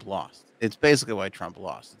why Trump lost. It's basically why Trump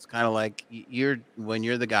lost. It's kind of like when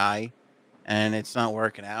you're the guy, and it's not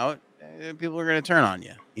working out. People are gonna turn on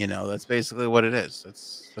you. That's basically what it is.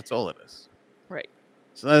 That's all it is. Right.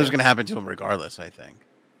 So that was gonna happen to him regardless. I think.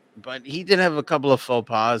 But he did have a couple of faux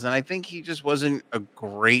pas, and I think he just wasn't a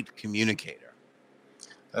great communicator.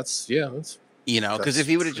 That's Because That's if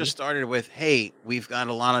he would have true. just started with, hey, we've got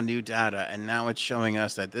a lot of new data, and now it's showing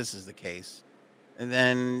us that this is the case, and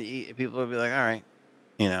then people would be like, all right,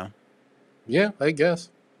 Yeah, I guess.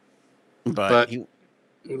 But Who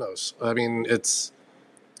knows? I mean, it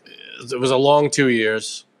was a long 2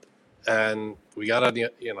 years, and we got on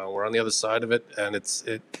we're on the other side of it, and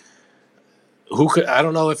I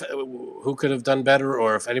don't know who could have done better,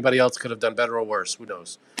 or if anybody else could have done better or worse. Who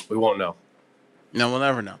knows? We won't know. no, we'll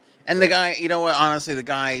never know. And the guy, you know what? Honestly, the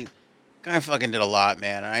guy fucking did a lot,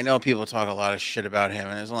 man. I know people talk a lot of shit about him,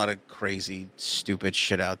 and there's a lot of crazy, stupid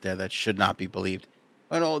shit out there that should not be believed.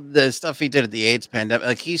 But all the stuff he did at the AIDS pandemic,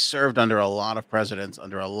 like he served under a lot of presidents,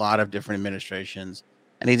 under a lot of different administrations,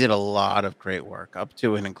 and he did a lot of great work up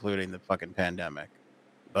to and including the fucking pandemic.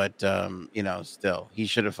 But still, he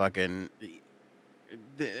should have fucking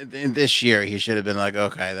this year. He should have been like,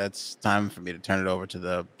 okay, that's time for me to turn it over to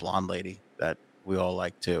the blonde lady that we all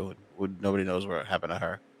like too. Nobody knows what happened to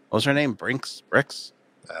her. What was her name? Bricks?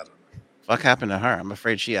 I don't know. Fuck happened to her? I'm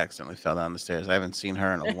afraid she accidentally fell down the stairs. I haven't seen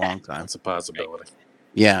her in a long time. That's a possibility.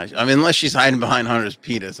 Yeah, I mean, unless she's hiding behind Hunter's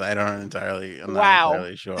Petus, I'm not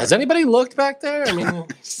entirely sure. Has anybody looked back there? I mean, there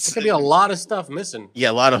could be a lot of stuff missing. Yeah,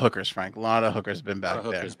 a lot of hookers, Frank. A lot of hookers been A back lot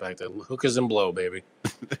of there. hookers back there. Hookers and blow, baby.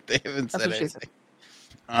 They haven't That's said what she said.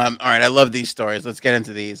 anything. All right, I love these stories. Let's get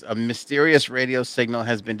into these. A mysterious radio signal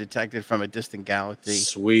has been detected from a distant galaxy.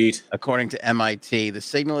 Sweet. According to MIT, the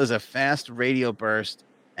signal is a fast radio burst,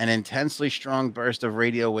 an intensely strong burst of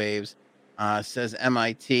radio waves, says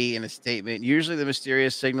MIT in a statement. Usually the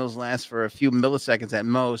mysterious signals last for a few milliseconds at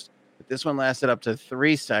most, but this one lasted up to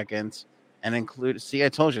 3 seconds and included, see, I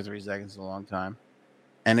told you 3 seconds is a long time,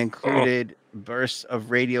 and included bursts of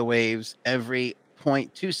radio waves every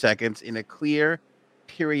 0.2 seconds in a clear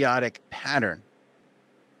periodic pattern.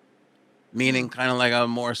 Meaning kind of like a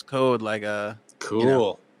Morse code, like a...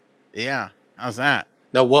 Cool. Yeah. How's that?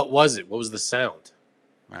 Now, what was it? What was the sound?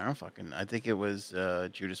 I think it was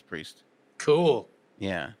Judas Priest. Cool.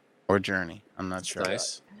 Yeah. Or Journey. I'm not That's sure.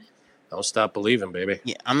 nice. Don't stop believing, baby.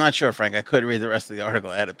 Yeah, I'm not sure, Frank. I couldn't read the rest of the article.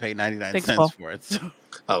 I had to pay 99 Thanks, cents Paul. for it. So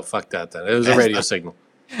Oh, fuck that then. It was a radio signal.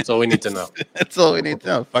 That's all we need to know. that's all we need to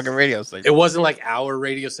know. Fucking radio station. It wasn't like our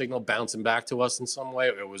radio signal bouncing back to us in some way.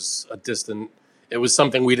 It was it was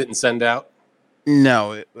something we didn't send out.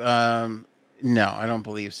 No, no, I don't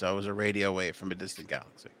believe so. It was a radio wave from a distant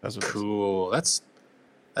galaxy. That's what Cool. That's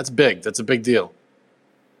big. That's a big deal.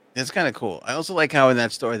 It's kind of cool. I also like how in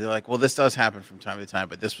that story they're like, well, this does happen from time to time,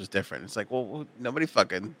 but this was different. It's like, well, nobody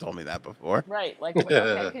fucking told me that before. Right. Like, okay,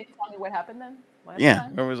 can you tell me what happened then? Last Yeah,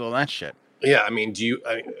 time? where was all that shit? Yeah, I mean,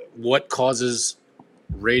 what causes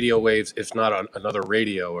radio waves, if not on another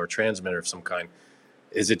radio or transmitter of some kind?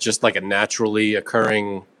 Is it just like a naturally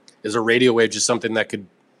occurring? Is a radio wave just something that could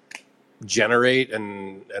generate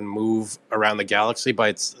and move around the galaxy by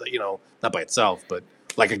its, not by itself, but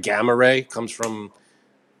like a gamma ray comes from,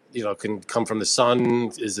 can come from the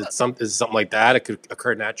sun? Is it something like that? It could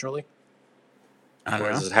occur naturally, I don't or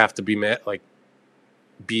know. does it have to be made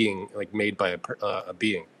by a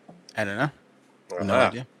being? I don't know. No Ah.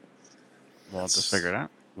 idea. We'll have to figure it out.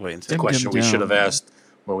 Wait and It's see. a question we should have asked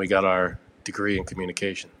when we got our degree in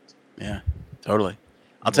communication. Yeah, totally.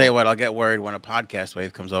 I'll tell you what. I'll get worried when a podcast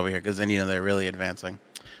wave comes over here because then they're really advancing.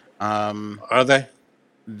 Are they?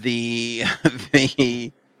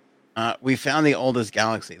 We found the oldest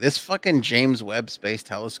galaxy. This fucking James Webb Space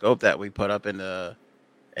Telescope that we put up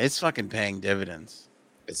it's fucking paying dividends.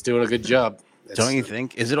 It's doing a good job. Don't you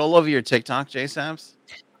think? Is it all over your TikTok, J Sabs?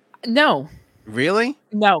 No, Really?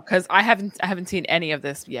 no, because I haven't seen any of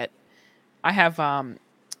this yet. I have all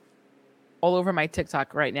over my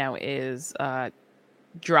TikTok right now is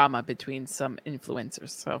drama between some influencers.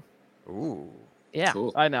 So Ooh. yeah,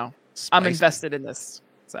 Cool. I know. I'm Spicy. invested in this.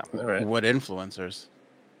 So All right. What influencers?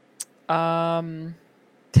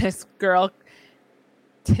 this girl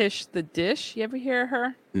Tish the Dish. You ever hear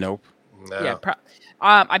her? Nope. No. Yeah.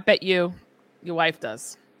 I bet your wife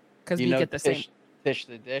does because Do we you know get the same. Tish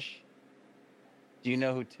the Dish? Do you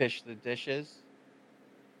know who Tish the Dish is?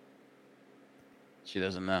 She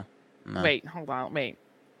doesn't know. No. Wait, hold on. Wait.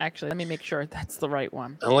 Actually, let me make sure that's the right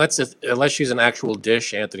one. Unless she's an actual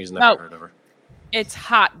dish, Anthony's never No. heard of her. It's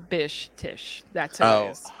Hot Bish Tish. That's who it Oh,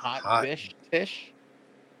 is. hot bish Tish?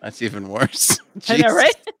 That's even worse. I know, Jesus.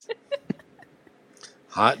 right?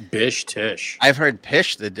 Hot bish Tish. I've heard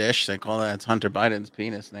Pish the Dish. They call that's Hunter Biden's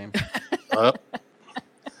penis name. Oh.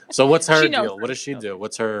 So what's her She knows deal? What does she do?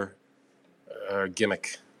 What's her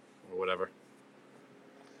gimmick or whatever?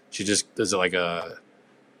 Does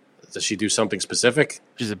she do something specific?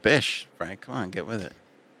 She's a bish, Frank. Come on, get with it.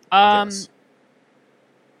 I guess.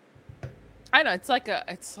 I know. It's like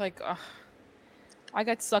I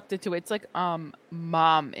got sucked into it. It's like mom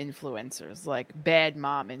influencers, like bad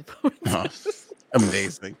mom influencers. Oh,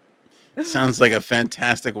 amazing. Sounds like a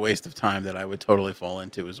fantastic waste of time that I would totally fall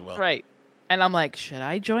into as well. Right. And I'm like, should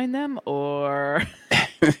I join them or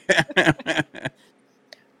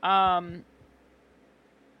I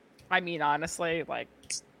mean honestly, like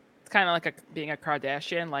it's kind of like being a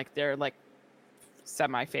Kardashian, like they're like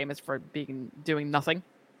semi-famous for doing nothing.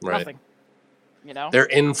 Right. Nothing. You know? They're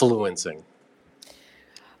influencing.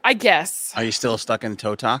 I guess. Are you still stuck in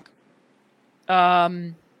toe talk?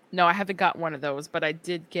 No, I haven't got one of those, but I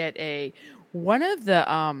did get one of the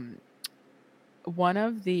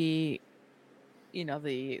the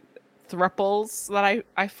thruples that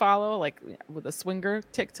I follow, like with the swinger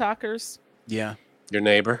TikTokers. Yeah. Your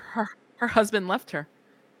neighbor. Her husband left her.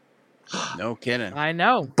 No kidding. I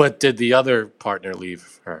know. But did the other partner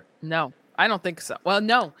leave her? No, I don't think so. Well,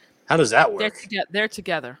 no, How does that work? they're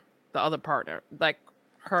together. The other partner, like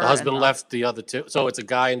her. The husband and left the other two. So it's a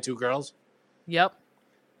guy and two girls. Yep.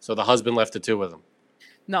 So the husband left the two with him.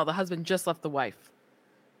 No, the husband just left the wife.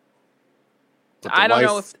 But the I don't wife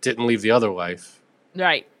know if didn't leave the other wife.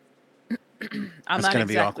 right. It's going to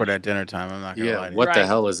be awkward at dinner time. I'm not going to lie Yeah. to What the Right.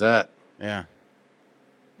 hell is that? you. Yeah.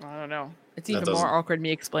 I don't know. It's That even doesn't- more awkward me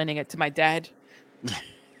explaining it to my dad.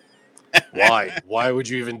 Why? Why would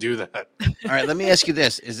you even do that? All right, let me ask you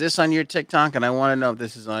this. Is this on your TikTok? And I want to know if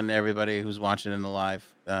this is on everybody who's watching in the live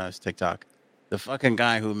TikTok. The fucking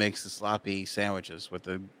guy who makes the sloppy sandwiches with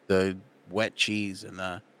the wet cheese and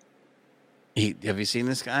the... have you seen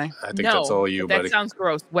this guy? I think that's all you, that buddy. sounds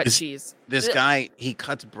gross. Wet This- cheese. This Ugh. guy, he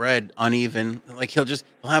cuts bread uneven. Like he'll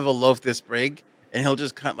have a loaf this big and he'll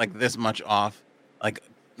just cut like this much off,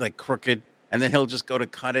 like crooked. And then he'll just go to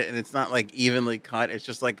cut it and it's not like evenly cut. It's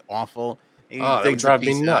just like awful. He Oh, that would digs the drive me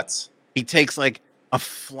piece out. nuts. He takes like a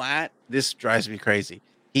flat. This drives me crazy.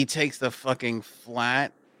 He takes the fucking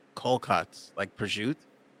flat cold cuts, like prosciutto,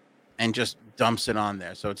 and just dumps it on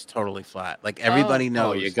there, so it's totally flat. Like everybody Oh,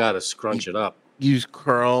 knows, you got to scrunch it up. use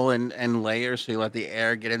curl and layers, so you let the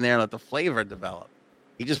air get in there, let the flavor develop.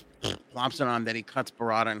 He just plops it on, then he cuts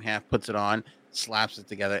burrata in half, puts it on, slaps it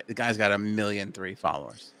together. The guy's got 1,000,003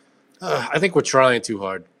 followers. I think we're trying too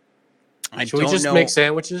hard. Should we just make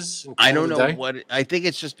sandwiches? and I call don't it a know day? what. I think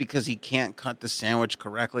it's just because he can't cut the sandwich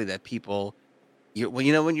correctly that people. Well,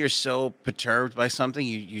 you know when you're so perturbed by something,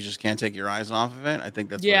 you just can't take your eyes off of it. I think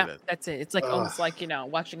that's Yeah, what it is. that's it. It's like almost like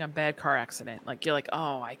watching a bad car accident. Like you're like,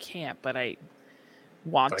 oh, I can't, but I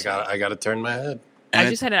want But to. I got to turn my head. And I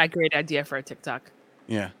just had a great idea for a TikTok: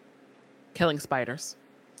 yeah, killing spiders.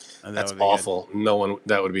 that That's would be good. awful. No one.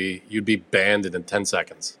 That would be. You'd be banned in 10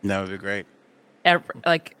 seconds. That would be great.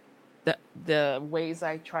 Like the ways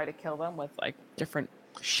I try to kill them with like different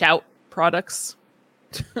shout products.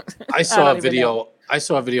 I saw don't a even video. I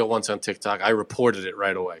saw a video once on TikTok. I reported it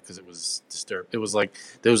right away because it was disturbed. It was like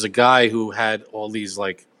there was a guy who had all these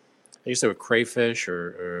like, I guess they were crayfish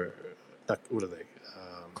or not, what are they?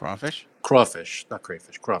 Crawfish. Crawfish, not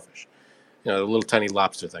crayfish, crawfish. You know, the little tiny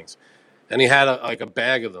lobster things. And he had like a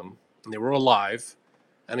bag of them, and they were alive,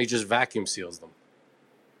 and he just vacuum seals them.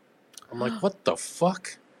 I'm like, what the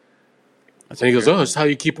fuck? And he goes, oh, that's how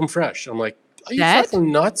you keep them fresh. I'm like, are you Dad?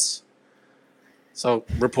 fucking nuts? So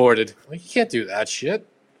reported, like, you can't do that shit.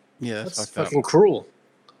 Yeah, that's That's fucked fucking cruel.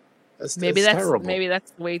 Maybe that's that's terrible. maybe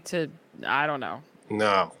that's the way to. I don't know.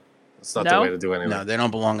 No, that's not the No? way to do anything. No, they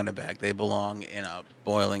don't belong in a bag. They belong in a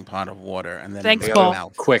boiling pot of water, and then Thanks, in Paul. their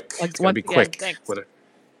mouth. Quick. Like, It's gotta be once again, quick. thanks.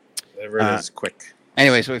 Whatever it is, quick.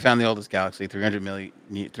 Anyway, so we found the oldest galaxy, 300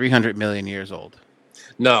 million years old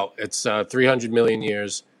No, it's 300 million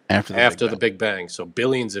years after after the the Big Bang, so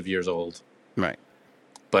billions of years old. Bang. Right.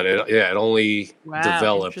 But it only Wow,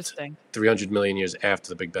 developed interesting. 300 million years after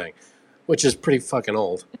the Big Bang, which is pretty fucking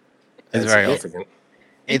old. It's And very old. significant.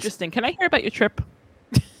 It's Interesting. Can I hear about your trip?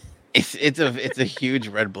 it's a huge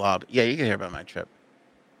red blob. Yeah, you can hear about my trip.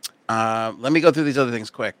 Let me go through these other things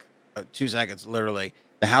quick. 2 seconds, literally.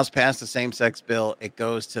 The House passed the same-sex bill. It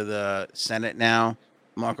goes to the Senate now.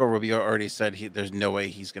 Marco Rubio already said there's no way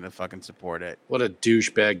he's going to fucking support it. What a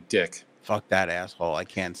douchebag dick. Fuck that asshole. I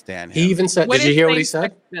can't stand him. He even said, did you is hear what he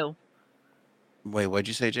same-sex said? Bill? Wait, what'd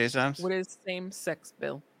you say, Jay Sams? What is same-sex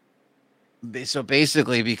bill? So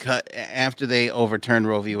basically, because after they overturned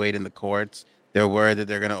Roe v. Wade in the courts, they're worried that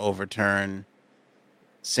they're going to overturn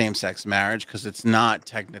same-sex marriage because it's not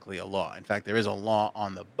technically a law. In fact, there is a law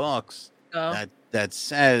on the books Oh, that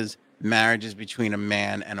says marriage is between a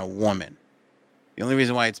man and a woman. The only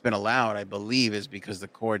reason why it's been allowed, I believe, is because the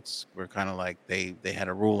courts were kind of like they had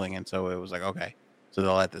a ruling, and so it was like, okay, so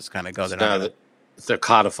they'll let this kind of go. So They're now not that they're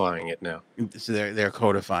codifying it now. so they're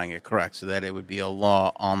codifying it correct, so that it would be a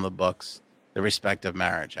law on the books, the Respective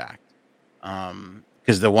Marriage Act.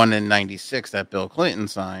 Because the one in '96 that Bill Clinton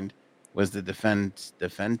signed was the Defense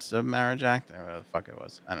of Marriage Act. Or whatever the fuck it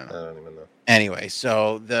was, I don't I know. don't even know. Anyway,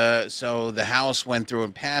 so the House went through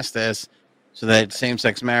and passed this, so that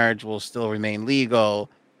same-sex marriage will still remain legal,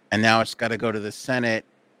 and now it's got to go to the Senate.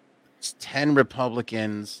 10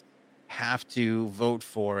 Republicans have to vote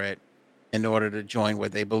for it in order to join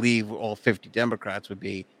what they believe all 50 Democrats would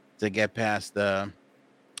be to get past the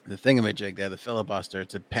thingamajig there, the filibuster,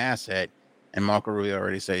 to pass it. And Marco Rubio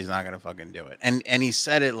already said he's not going to fucking do it. And he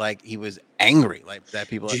said it like he was angry, like that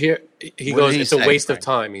people. Did you hear? He What goes, did he it's a say, waste of Frank?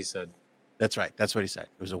 time, he said. That's right. That's what he said.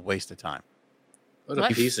 It was a waste of time. What a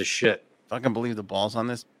What? piece of shit. Fucking believe the balls on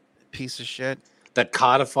this piece of shit. That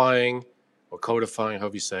codifying or codifying,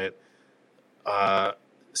 however you say it,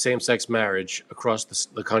 same-sex marriage across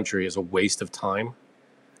the country is a waste of time.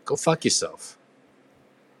 Go fuck yourself.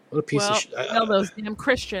 What a piece well, of shit. tell those damn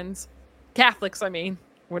Christians, Catholics, I mean.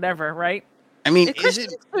 whatever, right? I mean, And is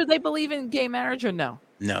Christians, it? do they believe in gay marriage or no?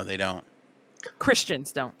 No, they don't.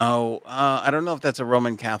 Christians don't. Oh, I don't know if that's a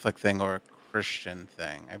Roman Catholic thing or a Christian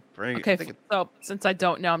thing. I Okay, think so since I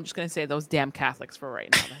don't know, I'm just going to say those damn Catholics for right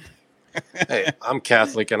now. Then. Hey, I'm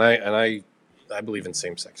Catholic, and I believe in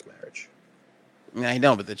same-sex marriage. I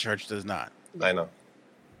know, but the church does not. I know.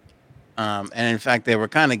 And in fact, they were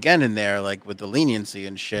kind of getting there, like with the leniency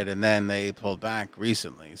and shit, and then they pulled back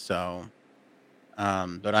recently. So,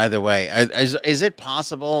 but either way, is it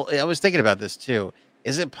possible? I was thinking about this too.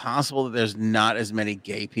 Is it possible that there's not as many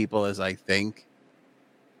gay people as I think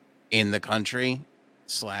in the country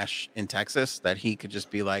 / in Texas that he could just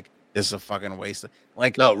be like, this is a fucking waste.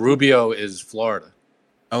 Like, No, Rubio is Florida.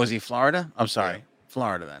 oh, is he Florida? I'm sorry,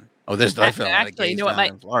 Florida then. Oh, there's definitely a lot of Actually, gays you know what down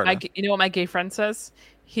in Florida. you know what my gay friend says?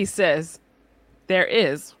 He says there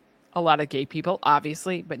is a lot of gay people,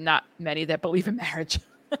 obviously, but not many that believe in marriage.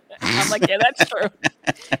 I'm like, yeah, that's true.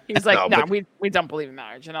 He's like, No, no, but- we don't believe in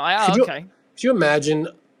marriage. And I'm like, Could oh, you- okay. Could you imagine,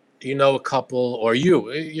 a couple, or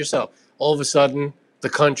you yourself, all of a sudden the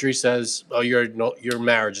country says, "Oh, your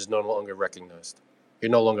marriage is no longer recognized.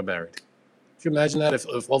 You're no longer married." Could you imagine that if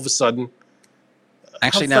all of a sudden?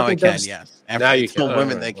 Actually, how now I fucking can. devast- Yes, after Now I you told can.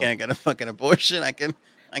 women Alright, they well. can't get a fucking abortion, I can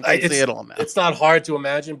it's- see it all now. It's not hard to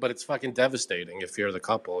imagine, but it's fucking devastating if you're the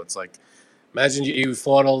couple. It's like, imagine you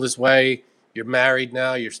fought all this way, you're married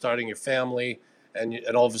now, you're starting your family, and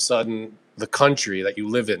all of a sudden the country that you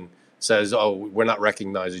live in says, "Oh, we're not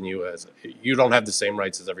recognizing you as you don't have the same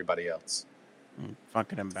rights as everybody else."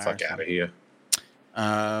 Fucking embarrassing. Fuck out of here.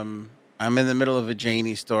 I'm in the middle of a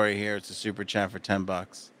Janie story here. It's a super chat for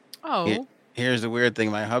 $10. Oh, Here's the weird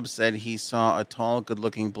thing. My hub said he saw a tall,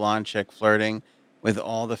 good-looking blonde chick flirting with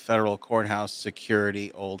all the federal courthouse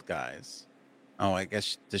security old guys. Oh, I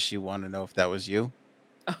guess, does she want to know if that was you?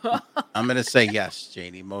 I'm going to say yes,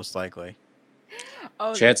 Janie, most likely.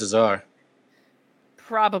 oh, Chances are.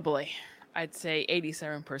 probably. I'd say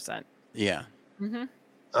 87%. Yeah. Mm-hmm.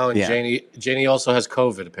 Oh, and Yeah. Janie also has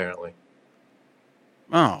COVID apparently.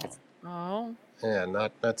 Oh, Oh, Yeah,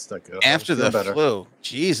 that's not good. after Feel the better. flu.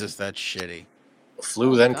 Jesus, that's shitty.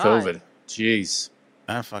 Flu Oh, then God. COVID. Jeez.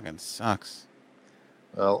 That fucking sucks.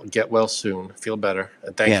 Well, get well soon. Feel better.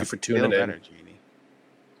 And thank you for tuning feel in. better, Janie.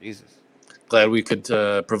 Jesus. Glad we could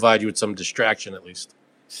provide you with some distraction at least.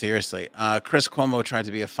 Seriously. Chris Cuomo tried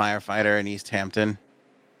to be a firefighter in East Hampton.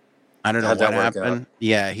 I don't know How'd what that work happened.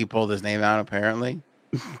 Yeah, he pulled his name out apparently.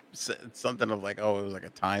 Something of like, oh, it was like a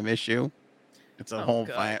time issue. It's a Oh, whole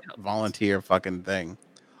God. volunteer fucking thing.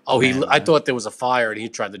 Oh, Man, I thought there was a fire and he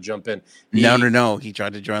tried to jump in. No. He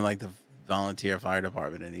tried to join like the volunteer fire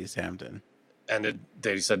department in East Hampton. And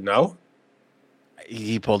they said no?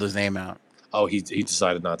 He pulled his name out. Oh, he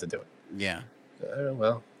decided not to do it. Yeah,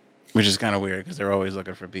 Well, which is kind of weird because they're always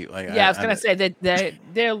looking for people. Like, yeah. I was gonna say that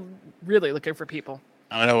they're really looking for people.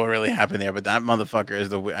 I don't know what really happened there, but that motherfucker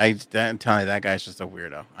is I'm telling you, that guy's just a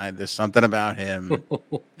weirdo. There's something about him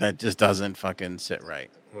that just doesn't fucking sit right.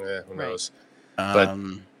 yeah, who Right. knows?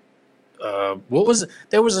 Um, What was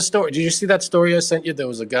there was a story? Did you see that story I sent you? There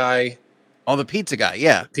was a guy, oh, the pizza guy.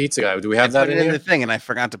 Yeah, pizza guy. Do we I have that put it in here? the thing, and I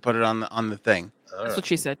forgot to put it on the thing. All That's right. what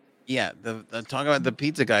she said. Yeah, the talk about the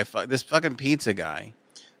pizza guy. This fucking pizza guy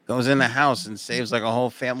goes in the house and saves like a whole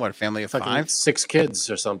family. What, a family of Fucking 5? 6 kids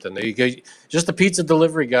or something. Just a pizza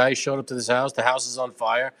delivery guy showed up to this house. The house is on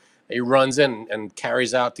fire. He runs in and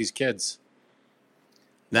carries out these kids.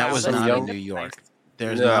 That Wow, was that's not young. in New York.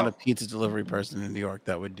 There's No. not a pizza delivery person in New York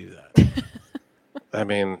that would do that. I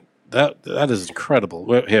mean, that is incredible.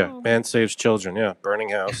 Here, man saves children. Yeah, burning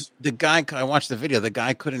house. The guy, I watched the video. The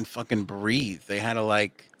guy couldn't fucking breathe. They had to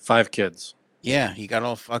like, 5 kids. yeah, he got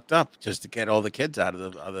all fucked up just to get all the kids out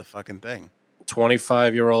of the fucking thing.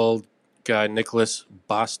 25-year-old guy, Nicholas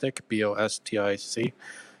Bostic, Bostic,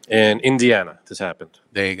 in Indiana. This happened.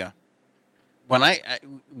 There you go. When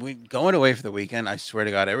we going away for the weekend, I swear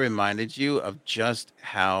to God, it reminded you of just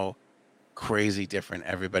how crazy different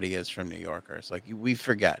everybody is from New Yorkers. Like we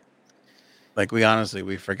forget. Like we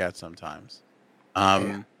forget sometimes.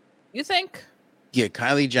 You think? Yeah,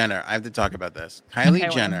 Kylie Jenner. I have to talk about this. Kylie Okay,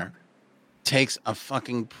 Jenner takes a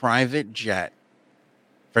fucking private jet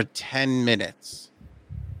for 10 minutes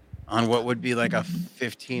on what would be like a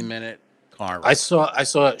 15-minute car ride. I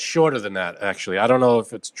saw it shorter than that, actually. I don't know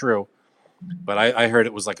if it's true, but I heard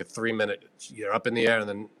it was like a 3-minute. You're up in the air, and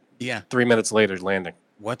then Yeah. 3 minutes later, landing,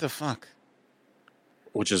 What the fuck?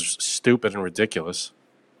 which is stupid and ridiculous.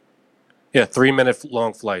 Yeah, 3-minute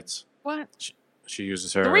long flights. What? She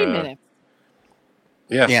uses her 3 minutes.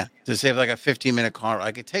 Yeah, Yeah, to save like a 15-minute car.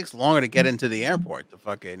 Like it takes longer to get into the airport to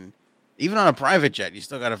fucking Even on a private jet, you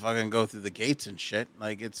still got to fucking go through the gates and shit.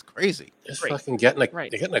 Like, it's crazy. Just Right. fucking get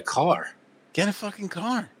Right. in a car, Get a fucking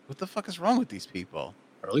car. What the fuck is wrong with these people?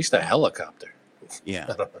 or at least a helicopter. Yeah.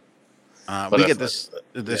 I don't know. We But get if- this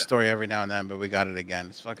yeah. story every now and then, but we got it again.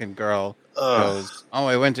 This fucking girl Ugh. goes, "Oh,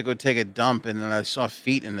 I went to go take a dump, and then I saw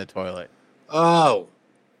feet in the toilet." Oh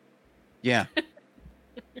Yeah,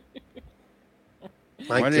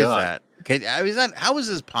 my what God! is that? Okay, how is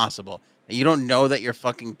this possible? You don't know that you're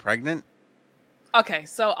fucking pregnant? Okay,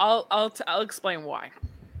 so I'll explain why.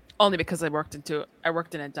 Only because I worked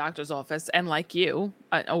in a doctor's office, and like you,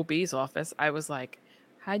 an OB's office, I was like,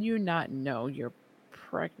 how do you not know you're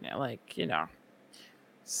pregnant? Like,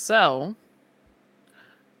 So,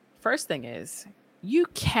 first thing is, you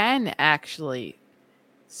can actually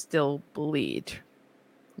still bleed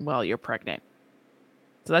while you're pregnant.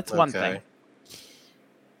 So that's one thing. Okay.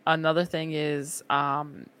 Another thing is,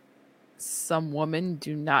 some women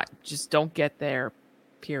don't get their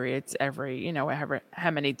periods every,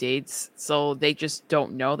 how many days. So they just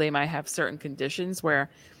don't know. They might have certain conditions where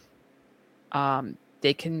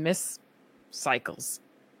they can miss cycles,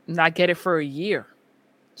 not get it for a year.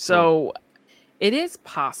 So it is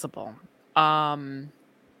possible. The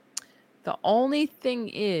only thing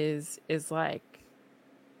is like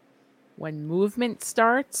when movement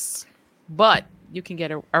starts, but you can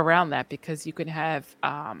get around that because you can have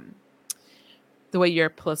the way your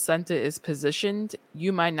placenta is positioned,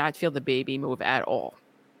 you might not feel the baby move at all.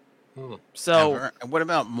 So Ever? And what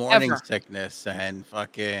about morning Ever. sickness and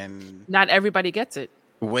fucking not everybody gets it.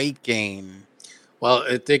 weight gain? Well,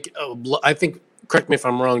 I think. Correct me if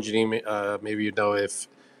I'm wrong, Janine. Maybe you know if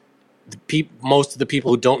most of the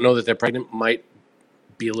people who don't know that they're pregnant might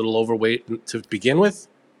be a little overweight to begin with.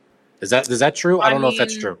 Is that true? I don't know if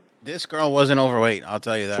that's mean, true. This girl wasn't overweight. I'll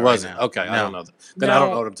tell you that. She right wasn't. now. Okay, I don't No. know. Then I don't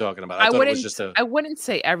No. know what I'm talking about. I thought it was just a. I wouldn't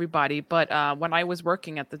say everybody, but when I was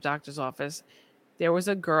working at the doctor's office, there was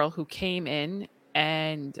a girl who came in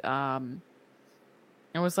and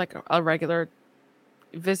it was like a regular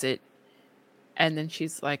visit, and then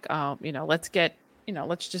she's like, let's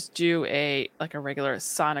just do a regular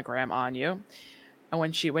sonogram on you. And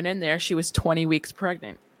when she went in there, she was 20 weeks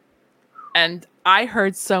pregnant, and I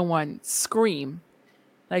heard someone scream,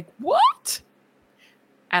 like, "What?"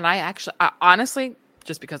 And I honestly,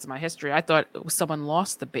 just because of my history, I thought it was someone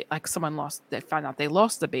lost the baby. Like they found out they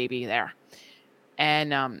lost the baby there.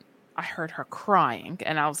 And I heard her crying,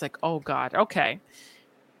 and I was like, "Oh God, okay."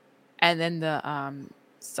 And then the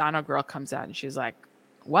sono girl comes out, and she's like,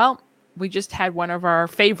 "Well, we just had one of our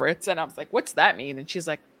favorites." And I was like, "What's that mean?" And she's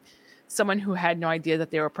like, "Someone who had no idea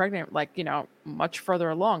that they were pregnant, much further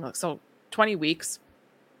along. Like, so 20 weeks.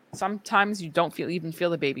 Sometimes you don't even feel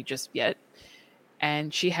the baby just yet."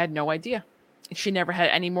 And she had no idea. She never had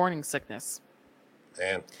any morning sickness.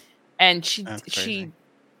 Man. And That's she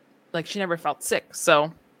crazy. she never felt sick.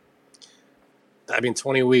 So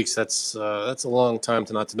 20 weeks. That's a long time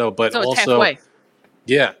to not to know. But it's also, halfway.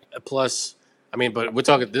 yeah. Plus, but we're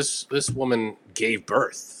talking this woman gave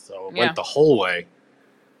birth, so it Yeah. went the whole way.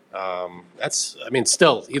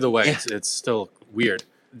 Still either way, Yeah. it's still weird.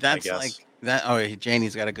 That's guess. like that. Oh,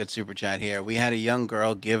 Janie's got a good super chat here. We had a young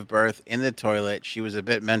girl give birth in the toilet. She was a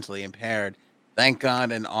bit mentally impaired. Thank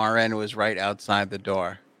God an RN was right outside the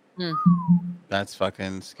door. Mm. That's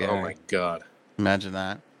fucking scary. Oh my God. Imagine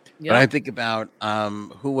that. Yep. But I think about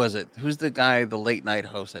who was it? Who's the guy, the late night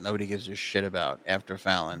host that nobody gives a shit about after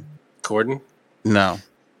Fallon? Corden? No.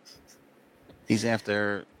 He's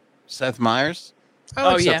after Seth Meyers. I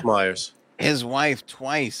like Oh, yeah. Seth Meyers. His wife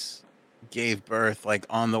twice gave birth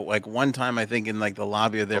one time I think in like the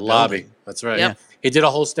lobby of their The lobby. building. That's right. Yep. He did a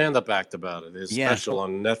whole stand-up act about it. His Yeah. special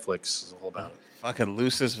on Netflix is all about it. Fucking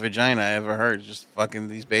loosest vagina I ever heard. Just fucking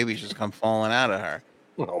these babies just come falling out of her.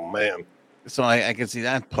 Oh man. So I can see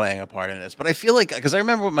that playing a part in this. But I feel like, because I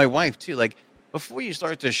remember with my wife too, like before you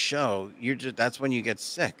start the show, that's when you get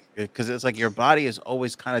sick, because it's like your body is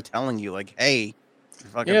always kind of telling you like, hey, you're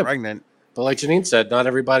fucking Yeah. pregnant. But like Janine said, not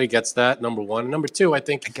everybody gets that. Number one. Number two, I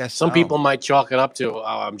think I guess some so. people might chalk it up to, "Oh,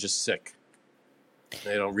 I'm just sick."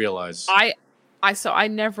 They don't realize. I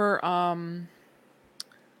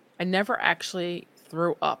never actually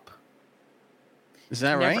threw up. Is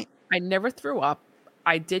that Never- right? I never threw up.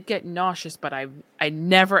 I did get nauseous, but I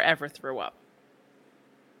never ever threw up.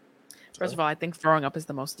 First of all, I think throwing up is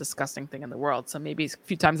the most disgusting thing in the world. So maybe a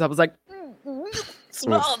few times I was like,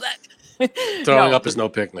 swallow that. Throwing No, up is no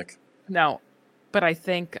picnic. No, but I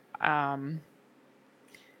think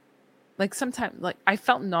like sometimes like I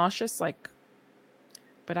felt nauseous,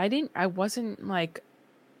 but I wasn't like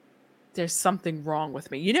there's something wrong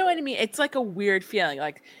with me. You know what I mean? It's like a weird feeling.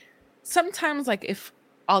 Like sometimes like if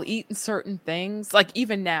I'll eat certain things, like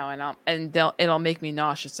even now, and it'll make me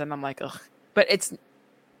nauseous, and I'm like, ugh. But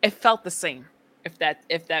it felt the same, if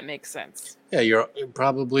that makes sense. Yeah, you're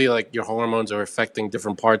probably like your hormones are affecting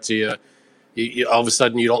different parts of you. You all of a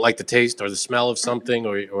sudden you don't like the taste or the smell of something,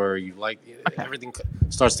 or you like Okay. everything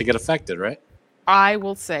starts to get affected, right? I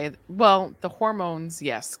will say, well, the hormones,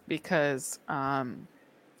 yes, because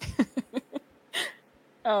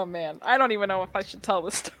oh man, I don't even know if I should tell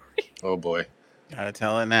this story. Oh boy. Gotta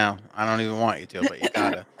tell it now. I don't even want you to, but you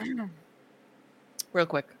gotta. Real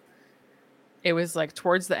quick. It was like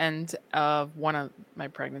towards the end of one of my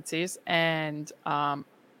pregnancies, and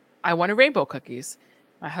I wanted rainbow cookies.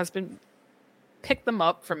 My husband picked them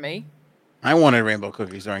up for me, I wanted rainbow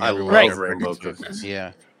cookies during I every love one of their rainbow pregnancies. cookies.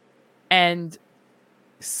 Yeah. and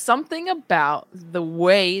something about the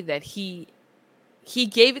way that he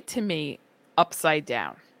gave it to me upside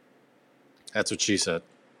down, That's what she said.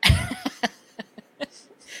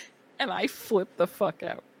 and I flipped the fuck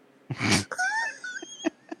out.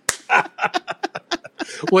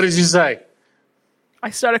 What did you say? I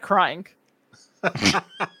started crying.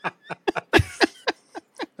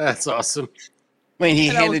 That's awesome. Wait, he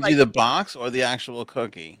And I was handed you the box or the actual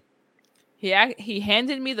cookie? He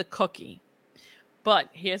handed me the cookie, but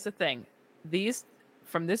here's the thing: these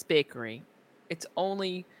from this bakery, it's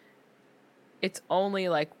only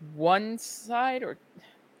like one side or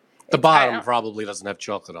The I bottom don't- probably doesn't have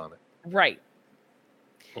chocolate on it. right.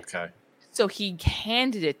 Okay. So he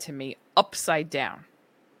handed it to me upside down.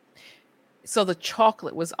 So the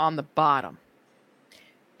chocolate was on the bottom.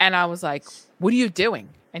 And I was like, "What are you doing?"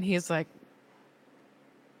 And he's like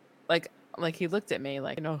he looked at me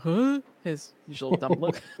like, huh? His usual dumb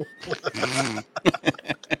look.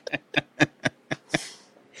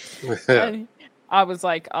 And I was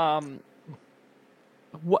like,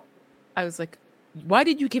 what? I was like, "Why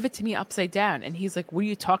did you give it to me upside down?" And he's like, "What are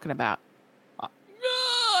you talking about?"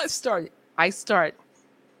 I start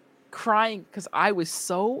crying because I was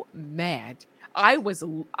so mad. I was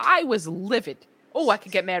livid. Oh, I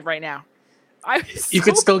could get mad right now. You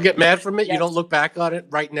could still get mad from it. You Yes. don't look back on it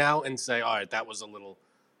right now and say, "All right, that was a little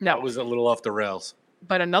no. off the rails."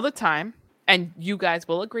 But another time, and you guys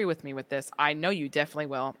will agree with me with this. I know you definitely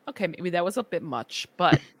will. Okay, maybe that was a bit much,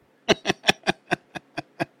 but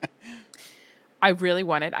I really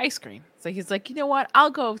wanted ice cream. So he's like, "You know what? I'll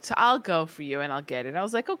go for you and I'll get it." I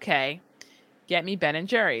was like, "Okay, get me Ben and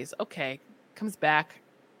Jerry's." Okay, comes back.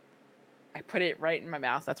 I put it right in my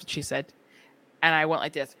mouth. That's what she said, and I went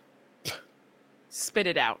like this, spit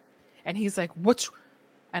it out, and he's like, "What's?"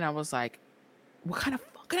 And I was like, "What kind of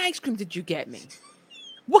fucking ice cream did you get me?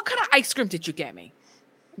 What kind of ice cream did you get me?"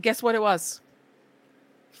 Guess what it was?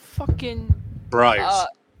 Fucking Briars.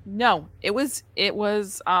 no, it was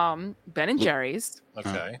Ben and Jerry's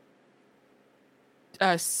Okay.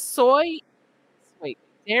 soy, wait,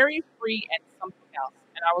 dairy free and something else.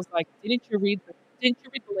 And I was like, didn't you read the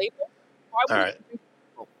label? Why would All you right. read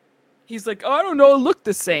the label?" He's like, "Oh, I don't know, it looked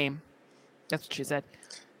the same." That's what she said.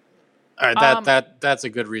 All right. That's a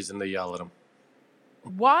good reason to yell at him.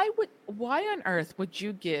 Why on earth would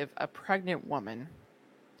you give a pregnant woman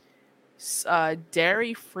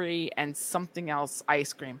dairy free and something else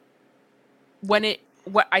ice cream when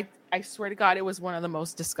I swear to God, it was one of the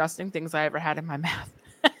most disgusting things I ever had in my mouth.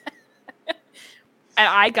 And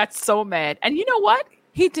I got so mad. And you know what?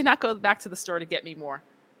 He did not go back to the store to get me more.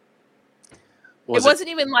 It wasn't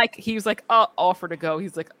even like he was like, "I'll offer to go."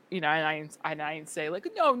 He's like, and I didn't say like,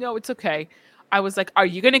 no, it's okay. I was like, "Are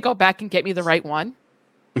you gonna go back and get me the right one?"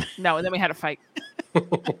 No, and then we had a fight. All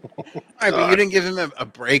right, but you didn't give him a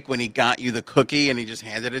break when he got you the cookie and he just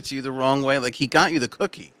handed it to you the wrong way. Like he got you the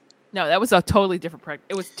cookie. No, that was a totally different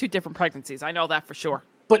It was two different pregnancies. I know that for sure.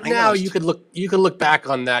 But I know now it's you could look back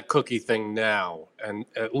on that cookie thing now, and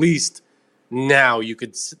at least now you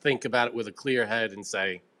could think about it with a clear head and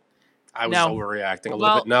say, "I was No. overreacting a Well-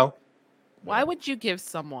 little bit." No. Why would you give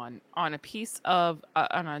someone on a piece of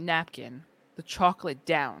on a napkin the chocolate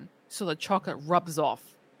down so the chocolate rubs off?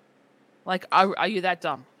 Like, are you that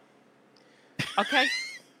dumb? Okay.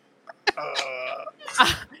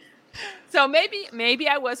 So maybe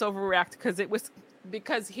I was overreacting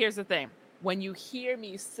because here's the thing: when you hear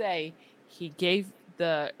me say he gave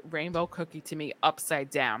the rainbow cookie to me upside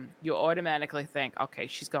down, you automatically think, okay,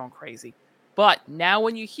 she's going crazy. But now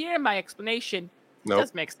when you hear my explanation, it Nope.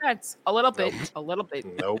 does make sense a little bit, a little bit.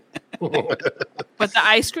 Nope. But the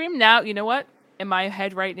ice cream now, you know what? In my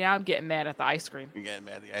head right now, I'm getting mad at the ice cream. You're getting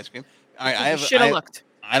mad at the ice cream. All right, You should have looked.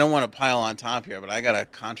 I don't want to pile on top here, but I got a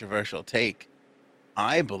controversial take.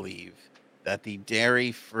 I believe that the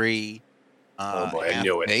dairy-free Oh, boy, I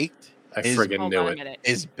knew it. baked I Is- friggin' Hold knew on a it. minute.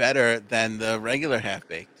 is better than the regular half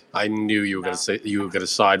baked. I knew you were No. gonna say you were gonna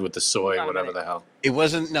side with the soy, Hold on a whatever minute. the hell. It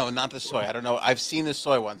wasn't. No, not the soy. I don't know. I've seen the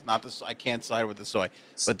soy ones. Not the. I can't side with the soy.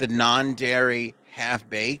 But the non-dairy half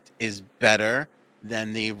baked is better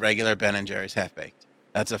than the regular Ben and Jerry's half baked.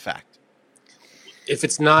 That's a fact. If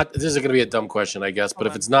it's not, this is gonna be a dumb question, I guess. But Hold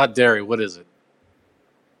if on. it's not dairy, what is it?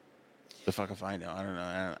 The fuck if I know. I don't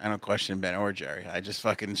know. I don't question Ben or Jerry. I just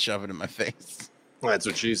fucking shove it in my face. That's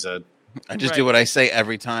what she said. I just do what I say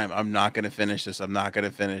every time. I'm not gonna finish this. I'm not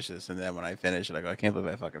gonna finish this. And then when I finish it, I go, I can't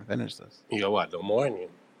believe I fucking finished this. You go, what? No more? And you...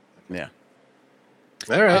 Yeah.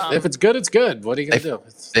 All right. If it's good, it's good. What are you gonna They- do?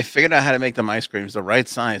 It's... They figured out how to make them ice creams the right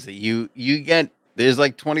size that you get. There's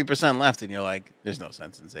like 20% left, and you're like, there's no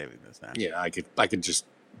sense in saving this now. Yeah, I could just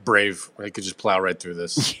I could just plow right through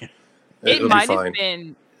this. Yeah. It It'll be might have fine.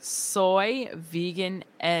 been soy, vegan,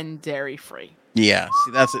 and dairy free. Yeah,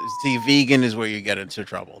 see, vegan is where you get into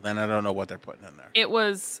trouble. Then I don't know what they're putting in there. It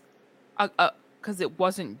was, because it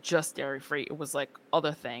wasn't just dairy free. It was like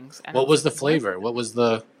other things. And I What was the like, flavor? What was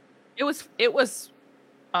the? It was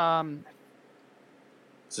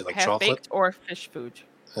Is it like half chocolate? baked or fish food.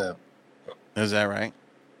 Yeah. Is that right?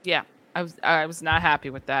 Yeah, I was not happy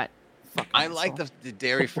with that. Fucking I like asshole. the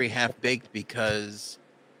dairy free half baked because,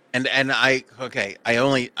 and I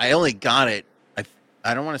only got it.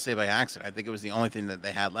 I don't want to say by accident. I think it was the only thing that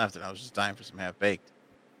they had left, and I was just dying for some half baked,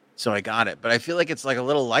 so I got it. But I feel like it's like a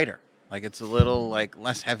little lighter, like it's a little like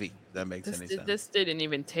less heavy. If that makes any sense. This didn't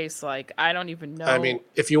even taste like. I don't even know. I mean,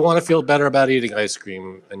 if you want to feel better about eating ice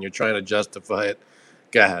cream and you're trying to justify it,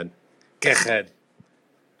 go ahead. Go ahead.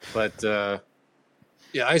 But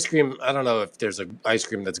yeah, ice cream. I don't know if there's a ice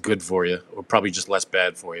cream that's good for you, or probably just less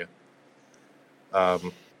bad for you. But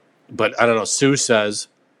I don't know. Sue says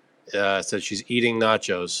she's eating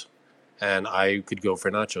nachos, and I could go for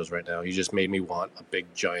nachos right now. You just made me want a big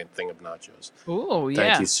giant thing of nachos. Ooh, yeah.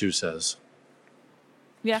 Thank you, Sue says.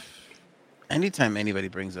 Yeah. Anytime anybody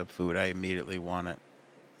brings up food, I immediately want it.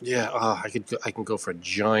 Yeah, I can go for a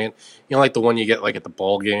giant. You know, like the one you get like at the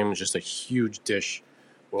ball game, just a huge dish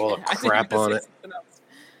with all the I think you crap were on gonna it. say something else.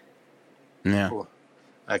 Yeah.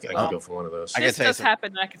 I can Well, go for one of those. I gotta This tell you does something.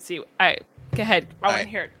 happen. I can see. All right, go ahead. I want Alright. to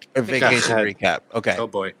hear it. A vacation ahead. recap. Okay. Oh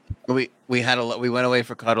boy. We had we went away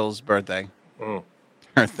for Cuddles' birthday, Mm.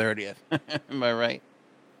 her 30th. Am I right?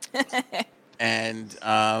 And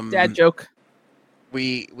Dad joke.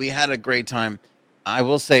 we had a great time. I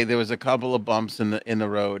will say there was a couple of bumps in the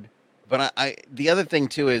road, but I the other thing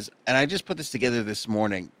too is, and I just put this together this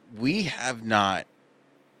morning. We have not,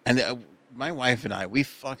 and my wife and I, we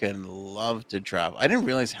fucking love to travel. I didn't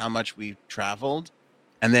realize how much we traveled,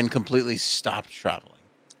 and then completely stopped traveling.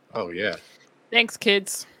 Oh yeah. Thanks,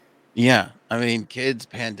 kids. Yeah, I mean, kids,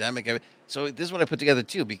 pandemic. So this is what I put together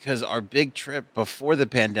too, because our big trip before the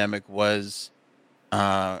pandemic was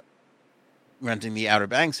renting the Outer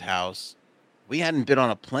Banks house. We hadn't been on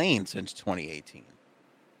a plane since 2018.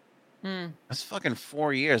 Hmm. That's fucking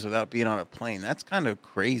 4 years without being on a plane. That's kind of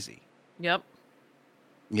crazy, Yep.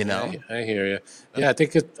 you know? I hear you. Yeah, I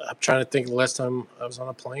think I'm trying to think the last time I was on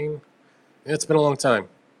a plane. Yeah, it's been a long time.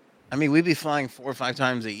 I mean, we'd be flying 4 or 5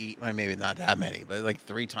 times a year. Well, maybe not that many, but like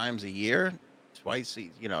 3 times a year,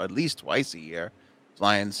 at least twice a year,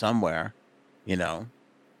 flying somewhere, you know?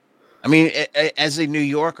 I mean, as a New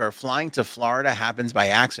Yorker, flying to Florida happens by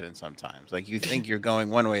accident sometimes. Like you think you're going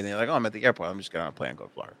one way, and you're like, "Oh, I'm at the airport. I'm just getting on a plane and go to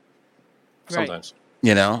Florida." Right. Sometimes.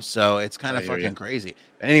 You know, so it's kind I of hear fucking you. crazy.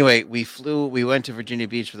 But anyway, we went to Virginia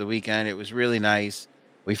Beach for the weekend. It was really nice.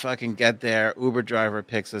 We fucking get there. Uber driver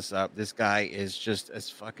picks us up. This guy is just as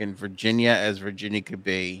fucking Virginia as Virginia could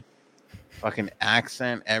be. Fucking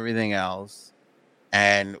accent, everything else.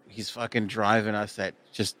 And he's fucking driving us at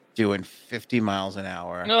just doing 50 miles an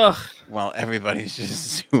hour Ugh. while everybody's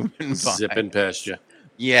just zooming by. Zipping past you.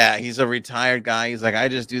 Yeah, he's a retired guy. He's like, I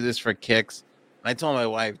just do this for kicks. And I told my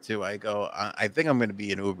wife too. I go, I think I'm going to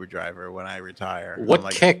be an Uber driver when I retire. And What I'm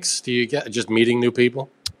like, kicks do you get? Just meeting new people?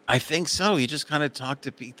 I think so. You just kind of talk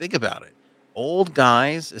to people. Think about it. Old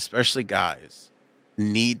guys, especially guys,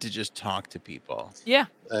 need to just talk to people. Yeah.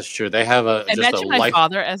 That's true. They have just a Imagine my life.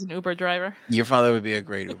 father as an Uber driver. Your father would be a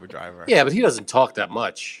great Uber driver. Yeah, but he doesn't talk that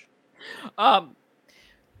much.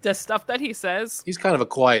 The stuff that he says, He's kind of a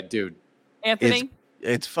quiet dude. Anthony.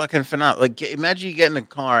 It's fucking phenomenal. Like, imagine you get in a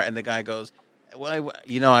car and the guy goes, well,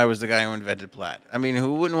 I was the guy who invented Plaid. I mean,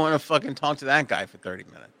 who wouldn't want to fucking talk to that guy for 30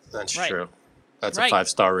 minutes? That's Right. true. That's a Right.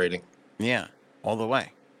 5-star rating. Yeah, all the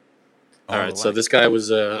way. All All right. the So way. this guy was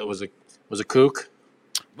a kook.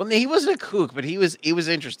 Well, he wasn't a kook, but he was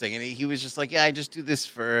interesting, and he was just like, yeah, I just do this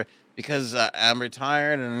because I'm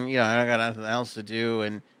retired, and I got nothing else to do,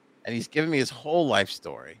 and he's giving me his whole life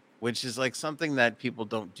story, which is like something that people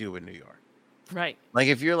don't do in New York. Right. Like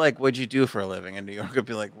if you're like, "What'd you do for a living?" in New York, I'd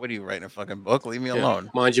be like, "What are you writing a fucking book? Leave me Yeah. alone.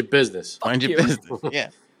 Mind your business. Mind your you. business." Yeah,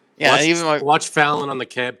 yeah. watch, And even like, watch Fallon on the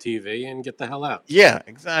cab TV and get the hell out. yeah,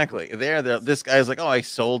 exactly. This guy's like, "Oh, I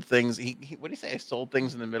sold things." What do you say? I sold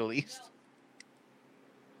things in the Middle East.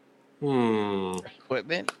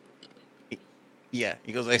 Equipment. Yeah,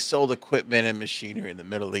 he goes, "I sold equipment and machinery in the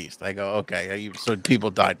Middle East." I go, "Okay, so people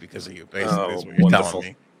died because of you, basically." Is what you're wonderful. telling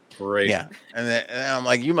me. Great. Yeah, and I'm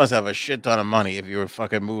like, you must have a shit ton of money if you were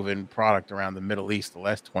fucking moving product around the Middle East the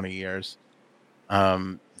last 20 years.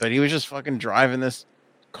 But he was just fucking driving this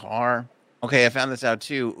car. Okay, I found this out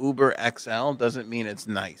too. Uber XL doesn't mean it's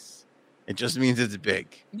nice. It just means it's big.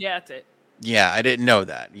 Yeah, that's it. Yeah, I didn't know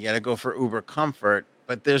that. You got to go for Uber Comfort,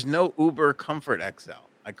 but there's no Uber Comfort XL.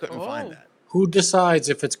 I couldn't find that. Who decides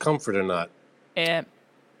if it's comfort or not? And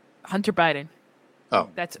Hunter Biden. Oh,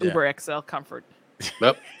 That's yeah. Uber XL comfort.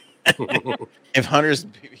 Yep. If Hunter's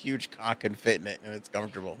huge cock can fit in it and it's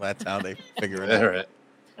comfortable, that's how they figure it All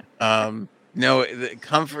out. right. No, the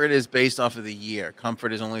comfort is based off of the year.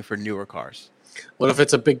 Comfort is only for newer cars. What if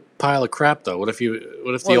it's a big pile of crap though? What if the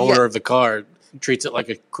Well, owner yeah. of the car treats it like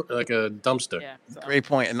a dumpster? Yeah. So. Great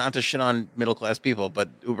point. And not to shit on middle class people, but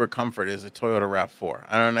Uber Comfort is a Toyota RAV4.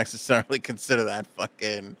 I don't necessarily consider that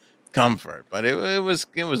fucking comfort, but it was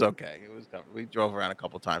okay. It was comfort. We drove around a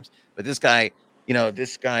couple times, but this guy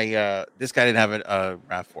didn't have a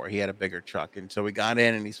RAV4. He had a bigger truck, and so we got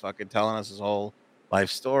in, and he's fucking telling us his whole life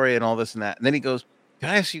story and all this and that. And then he goes, "Can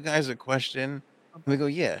I ask you guys a question?" And we go,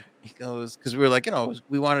 "Yeah." He goes, because we were like,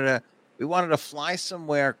 we wanted to fly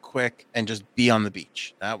somewhere quick and just be on the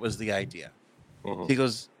beach. That was the idea. Mhm. He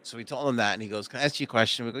goes, so we told him that, and he goes, "Can I ask you a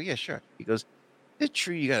question?" We go, "Yeah, sure." He goes, "Is it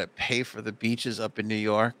true you got to pay for the beaches up in New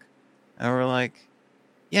York?" And we're like,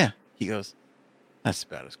 "Yeah." He goes, "That's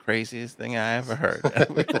about as craziest thing I ever heard." And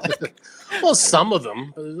we're like, Well, some of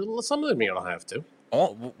them you don't have to.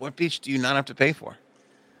 "Oh, what beach do you not have to pay for?"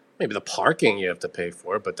 Maybe the parking you have to pay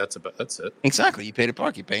for, but that's it. Exactly. You pay to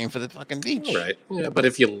park. You're paying for the fucking beach. All right. Yeah, but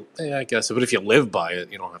if you live by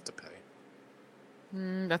it, you don't have to pay.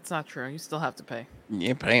 That's not true. You still have to pay.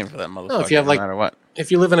 You're paying for that motherfucker if you have, no matter what.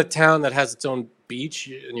 If you live in a town that has its own beach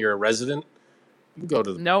and you're a resident, you can go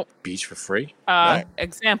to the Nope. beach for free. Right.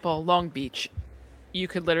 Example: Long Beach. You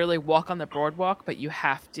could literally walk on the boardwalk, but you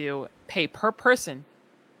have to pay per person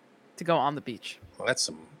to go on the beach. Well, that's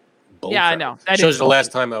some bull Yeah, I crap. know. That Shows is you the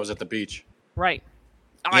last time I was at the beach. Right.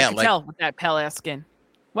 Oh, Yeah, I can like- tell with that pale ass skin.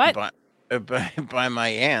 What? By my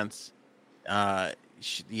aunt's,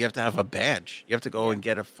 you have to have a badge. You have to go and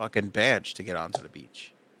get a fucking badge to get onto the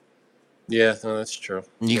beach. Yeah, no, that's true.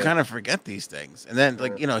 You Yeah. kind of forget these things. And then,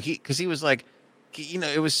 like, he was like,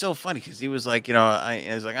 it was so funny because he was like, I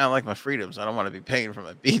was like, I don't like my freedoms. I don't want to be paying for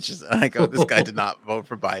my beaches. And I go, this guy did not vote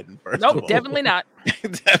for Biden, first of all. Nope, definitely not.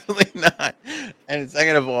 Definitely not. And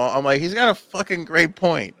second of all, I'm like, he's got a fucking great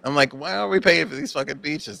point. I'm like, why are we paying for these fucking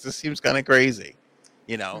beaches? This seems kind of crazy.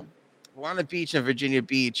 We're on a beach in Virginia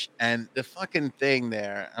Beach, and the fucking thing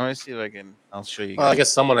there. I want to see if I'll show you. Well, I guys.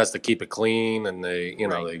 guess someone has to keep it clean, and they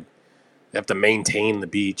have to maintain the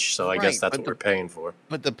beach. So I Right, guess that's but what we're paying for.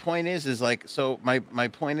 But the point is like, so my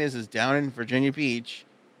point is down in Virginia Beach,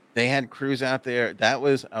 they had crews out there. That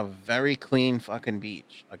was a very clean fucking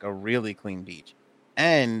beach, like a really clean beach,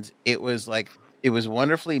 and it was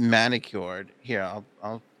wonderfully manicured. Here,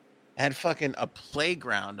 I'll had fucking a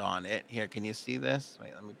playground on it. Here, can you see this?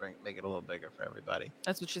 Wait, let me make it a little bigger for everybody.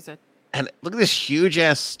 That's what she said. And look at this huge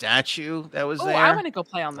ass statue that was Oh, there. I want to go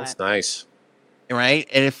play on That's that. nice. Right,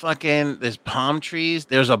 and there's palm trees.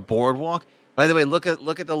 There's a boardwalk. By the way, look at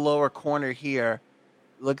the lower corner here.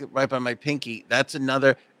 Look at right by my pinky. That's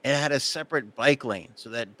another. It had a separate bike lane so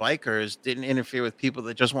that bikers didn't interfere with people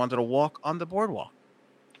that just wanted to walk on the boardwalk.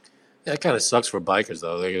 Yeah, it kind of sucks for bikers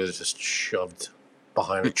though. They get just shoved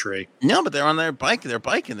behind a tree. No, but they're on their bike. They're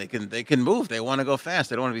biking. They can move. They want to go fast.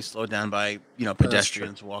 They don't want to be slowed down by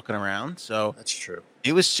pedestrians walking around. So That's true.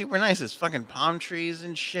 it was super nice. There's fucking palm trees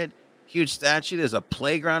and shit. Huge statue. There's a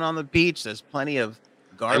playground on the beach. There's plenty of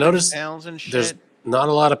garbage noticed pails and shit. There's not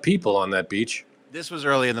a lot of people on that beach. This was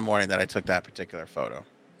early in the morning that I took that particular photo.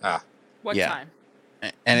 What Yeah. time?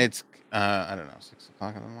 And it's, I don't know, 6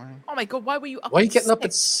 o'clock in the morning. Oh my god, why were you up? Why are you at getting up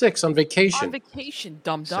at 6? 6 on vacation? On vacation,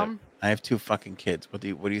 dum dum. I have 2 fucking kids. What do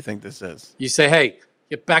you think this is? You say, "Hey,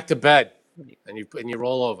 get back to bed," and you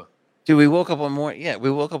roll over. Dude, we woke up one morning. Yeah, we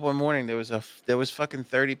woke up one morning. There was fucking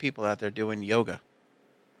 30 people out there doing yoga.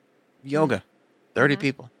 30 Mhm.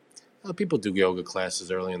 people. Well, people do yoga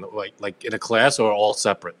classes early in the like in a class or all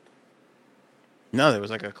separate. No, there was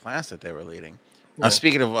like a class that they were leading. Yeah.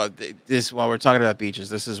 Speaking of this, while we're talking about beaches,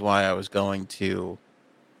 this is why I was going to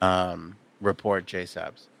report J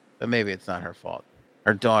Sabs, but maybe it's not her fault.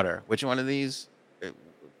 Her daughter. Which one of these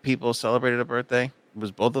people celebrated a birthday? It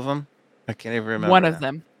was both of them? I can't even remember. One of now.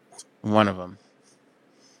 them. One of them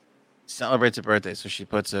celebrates a birthday, so she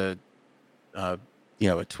puts a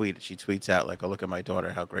tweet. She tweets out like, "Oh, look at my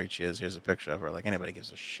daughter, how great she is. Here's a picture of her." Like anybody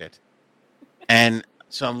gives a shit. And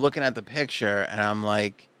so I'm looking at the picture, and I'm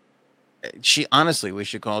like, she honestly, we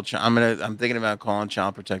should call. I'm thinking about calling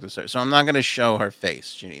Child Protective Service. So I'm not gonna show her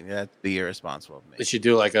face, Janine. That'd be irresponsible of me. Did she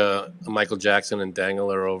do like a Michael Jackson and dangle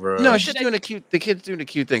her over? No, she's doing a cute. The kid's doing a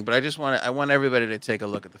cute thing, but I want everybody to take a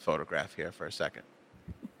look at the photograph here for a second.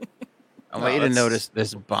 I want you to notice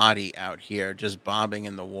this body out here just bobbing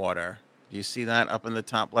in the water. Do you see that up in the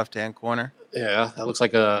top left-hand corner? Yeah, that looks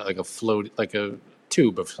like a float, like a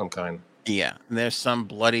tube of some kind. Yeah, and there's some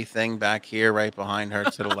bloody thing back here right behind her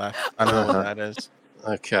to the left. I don't know what that is.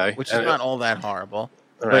 Okay. Which is not all that horrible.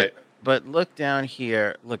 All right. But look down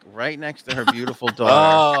here. Look right next to her beautiful daughter.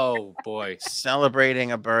 Oh, boy.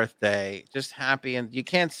 Celebrating a birthday. Just happy. And you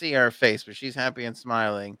can't see her face, but she's happy and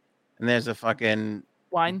smiling. And there's a fucking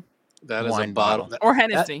Wine. That is wine a bottle. Or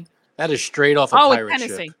Hennessy. That is straight off a Oh, it's pirate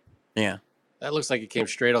Hennessy. ship. Yeah. That looks like it came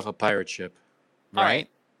straight off a pirate ship. All Right?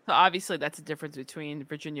 So obviously that's the difference between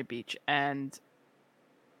Virginia Beach and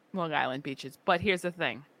Long Island beaches. But here's the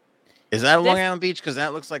thing. Is that a Long Island Beach? Because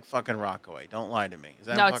that looks like fucking Rockaway. Don't lie to me. Is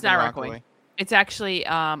that No, fucking it's not Rockaway. It's actually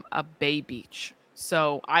a bay beach.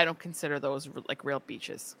 So I don't consider those like real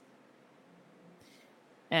beaches.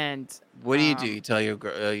 And what do? You tell your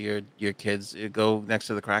kids go next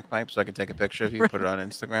to the crack pipe so I can take a picture of you, put it on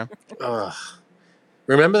Instagram?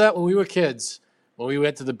 Remember that when we were kids, when we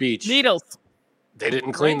went to the beach? Needles. They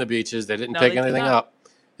didn't clean the beaches. They didn't No, pick they did anything not. up.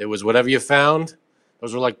 It was whatever you found.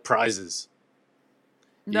 Those were like prizes.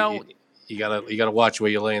 No. You gotta watch where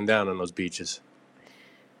you're laying down on those beaches.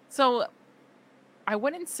 So I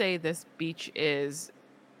wouldn't say this beach is.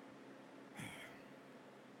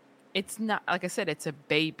 It's not, like I said, it's a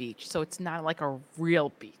bay beach, so it's not like a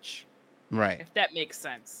real beach. Right. If that makes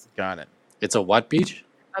sense. Got it. It's a what beach?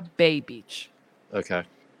 A bay beach. Okay.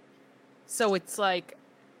 So it's like.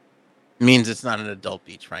 Means it's not an adult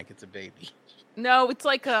beach, Frank. It's a baby. No, it's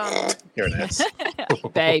like Here it is.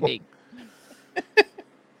 baby.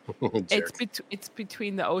 Jerk. It's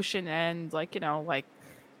between the ocean and like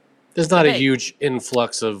There's not a bay. huge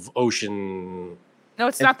influx of ocean. No,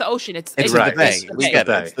 it's not the ocean. It's It's Right. the bay. It's the We bay. get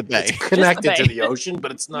it. It's the bay. It's connected to bay. the ocean,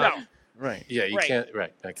 but it's not. No. Right. Yeah, you Right. can't.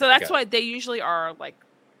 Right. Okay, So that's got why they usually are like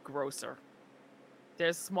grosser.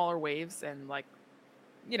 There's smaller waves and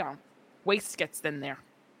waste gets in there.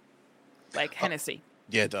 Like Hennessy.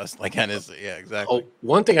 Yeah, it does. Like Hennessy. Yeah, exactly. Oh,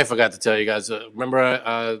 one thing I forgot to tell you guys. Remember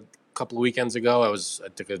a couple of weekends ago, I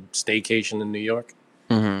took a staycation in New York.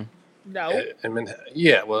 Mm-hmm. No. I mean,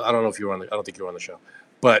 yeah. Well, I don't know if you were on. I don't think you were on the show.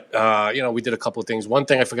 But we did a couple of things. One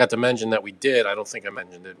thing I forgot to mention that we did. I don't think I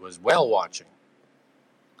mentioned it was whale watching.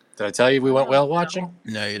 Did I tell you we went whale watching?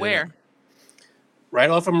 No, you Where? didn't. Right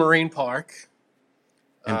off of Marine Park.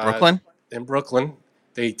 In Brooklyn? In Brooklyn.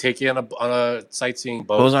 They take you on a sightseeing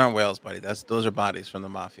boat. Those aren't whales, buddy. Those are bodies from the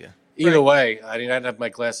mafia. Either way, I didn't have my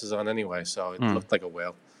glasses on anyway, so it looked like a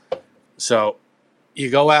whale. So you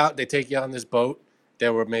go out, they take you on this boat.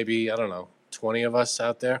 There were maybe, 20 of us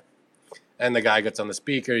out there. And the guy gets on the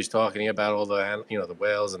speaker. He's talking about all the, the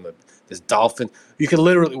whales and this dolphin. You could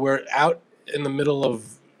literally, we're out in the middle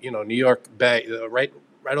of, New York Bay, right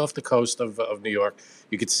off the coast of New York.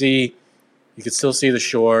 You could still see the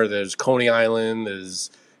shore. There's Coney Island.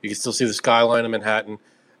 You can still see the skyline of Manhattan.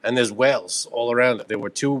 And there's whales all around it. There were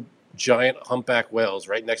two giant humpback whales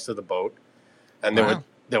right next to the boat. And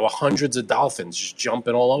there were hundreds of dolphins just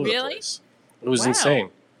jumping all over the place. It was insane.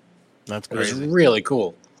 That's It was crazy. really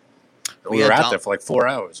cool. And we were out there for like 4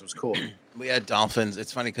 hours. It was cool. We had dolphins.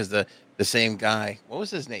 It's funny because the same guy, what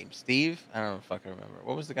was his name? Steve? I don't know if I can remember.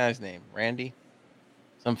 What was the guy's name? Randy?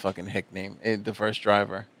 Some fucking hick name. The first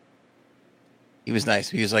driver. He was nice.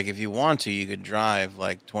 He was like, if you want to, you could drive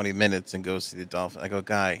like 20 minutes and go see the dolphin. I go,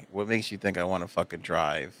 guy, what makes you think I want to fucking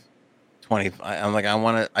drive 20? I'm like, I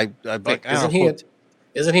want to.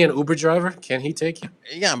 Isn't he an Uber driver? Can he take you?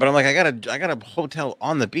 Yeah, but I'm like, I got a hotel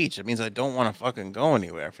on the beach. It means I don't want to fucking go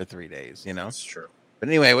anywhere for 3 days, That's true. But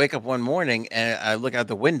anyway, I wake up one morning and I look out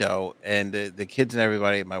the window and the kids and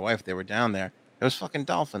everybody, my wife, they were down there. There was fucking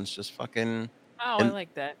dolphins just fucking I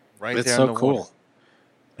like that. right That's there. so in the cool. water.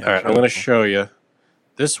 Yeah, All right, it's I'm really going to cool. show you.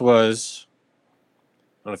 This was,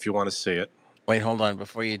 I don't know if you want to see it. Wait, hold on.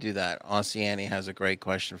 Before you do that, Aussie Annie has a great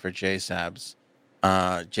question for J Sabs.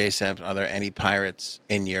 J Sabs, are there any pirates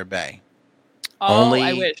in your bay? Oh, Only-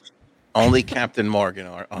 I wish. Only Captain Morgan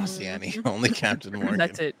or Aussie Annie. Only Captain Morgan.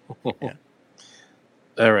 That's it.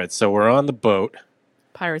 All right, so we're on the boat.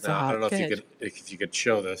 Pirates are Now, I hot. don't know Go ahead. if you could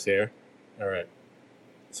show this here. All right,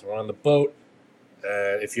 so we're on the boat.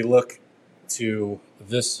 If you look to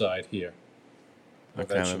this side here,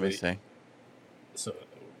 Okay, let me eventually, see. so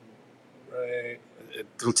right,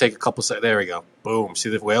 it'll take a couple seconds. There we go. Boom. See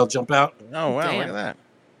the whale jump out? Oh wow, look Damn. at that.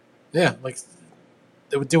 Yeah, like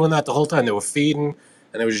they were doing that the whole time. They were feeding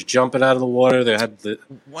and they were just jumping out of the water. They had the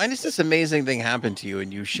Why does this amazing thing happen to you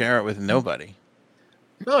and you share it with nobody?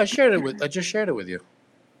 no. I just shared it with you.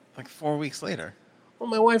 Like 4 weeks later. Well,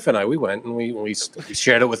 my wife and I, we went and we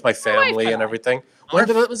shared it with my family and and I. everything. Our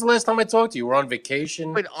When was the last time I talked to you? We're on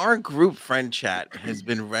vacation. But our group friend chat has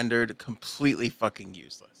been rendered completely fucking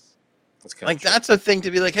useless. That's kind Like of true. that's a thing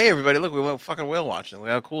to be like, hey everybody, look, we went fucking whale watching. Look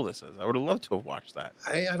how cool this is. I would have loved to have watched that.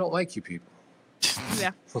 I don't like you people.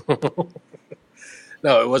 Yeah.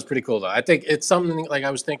 No, it was pretty cool though. I think it's something like I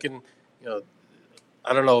was thinking. You know,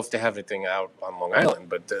 I don't know if they have anything out on Long Island,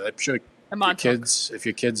 but I'm sure I'm your on talk. kids, if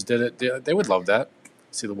your kids did it, they would love that.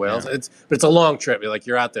 See the whales. Yeah. But it's a long trip.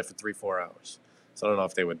 You're out there for 3-4 hours. So I don't know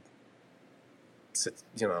if they would sit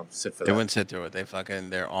for They that. wouldn't sit through it.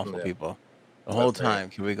 They're awful Yeah. people. The whole That's right. time,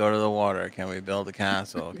 can we go to the water? Can we build a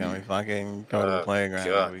castle? Can we fucking go to the playground?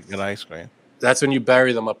 God. Can we get ice cream? That's when you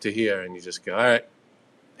bury them up to here and you just go, all right,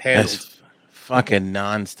 handled. It's fucking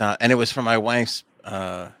nonstop. And it was for my wife's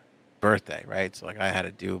birthday, right? So like I had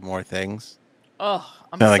to do more things. Oh,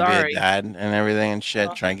 I'm To, like sorry. be a dad and everything and shit.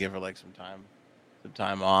 Oh. Try and give her like some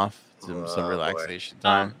time off, some Oh, boy. relaxation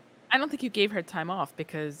time. I don't think you gave her time off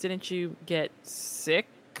because didn't you get sick?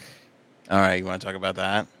 All right, you want to talk about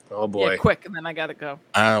that? Oh boy. Yeah, quick, and then I gotta go.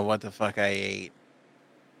 I don't know what the fuck I ate,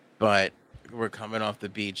 but we're coming off the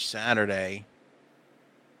beach Saturday,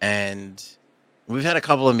 and we've had a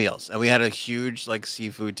couple of meals, and we had a huge like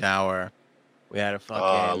seafood tower. We had a fucking. Oh,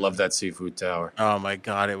 I love that seafood tower. Oh my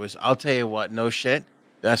god, it was. I'll tell you what, no shit,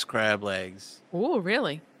 best crab legs. Oh,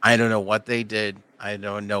 really? I don't know what they did. I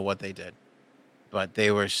don't know what they did, but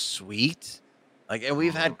they were sweet. Like, and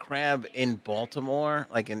we've had crab in Baltimore,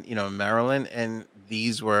 like in Maryland, and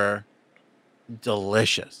these were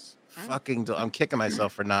delicious. Fucking, I'm kicking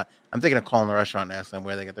myself for not. I'm thinking of calling the restaurant and asking them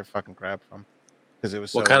where they get their fucking crab from, because it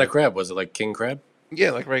was What so kind of crab was it? Like king crab?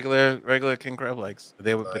 Yeah, like regular king crab legs. But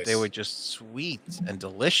they Nice. were just sweet and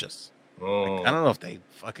delicious. Mm, Like, I don't know if they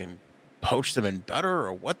fucking poached them in butter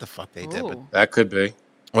or what the fuck they did, but Ooh. that could be.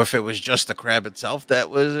 or if it was just the crab itself that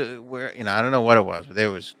was where I don't know what it was, but it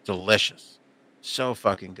was delicious, so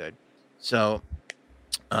fucking good. So,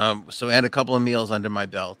 so I had a couple of meals under my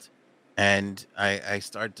belt, and I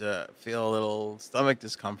start to feel a little stomach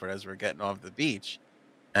discomfort as we're getting off the beach,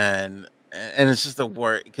 and it's just a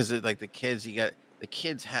worry because like the kids,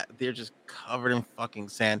 they're just covered in fucking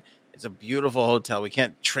sand. It's a beautiful hotel. We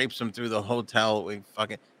can't traipse them through the hotel.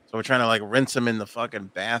 So we're trying to like rinse them in the fucking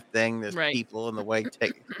bath thing. There's Right. people in the way. It's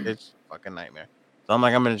a fucking nightmare. So I'm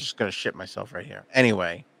like, I'm just gonna shit myself right here.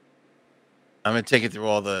 Anyway, I'm gonna take it through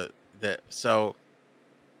all the. So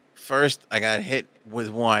first, I got hit with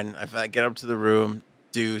one. I get up to the room,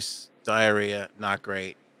 deuce, diarrhea, not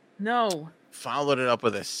great. No. Followed it up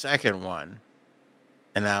with a second one,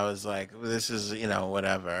 and I was like, this is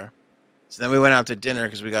whatever. So then we went out to dinner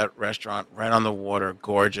because we got restaurant right on the water,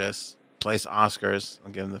 gorgeous place, Oscars.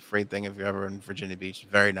 I'll give them the free thing if you're ever in Virginia Beach.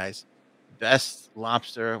 Very nice. Best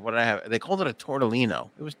lobster. What did I have? They called it a tortellino.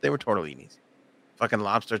 They were tortellinis. Fucking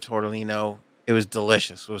lobster tortellino. It was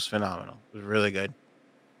delicious. It was phenomenal. It was really good.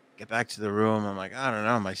 Get back to the room. I'm like, I don't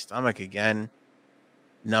know, my stomach again.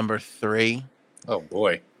 Number 3, Oh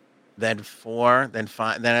boy. then 4, then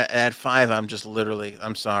 5. Then at 5, I'm just literally,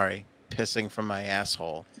 I'm sorry, pissing from my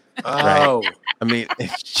asshole. Oh, I mean,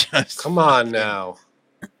 it's just come on now.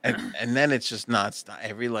 and then it's just not stop.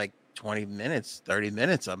 Every like 20 minutes, 30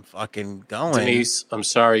 minutes, I'm fucking going. Denise, I'm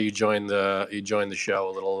sorry you joined the show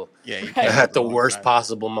a little Yeah, you Right. at the wrong worst time.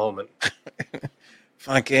 possible moment.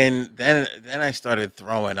 Fucking then I started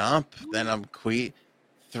throwing up. Then I'm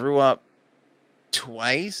threw up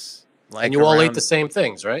twice. Like And you all ate around- the same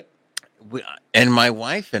things, right? and my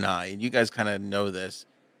wife and I, and you guys kind of know this,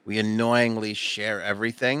 we annoyingly share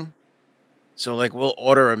everything. So like we'll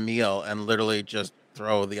order a meal and literally just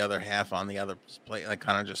throw the other half on the other plate, like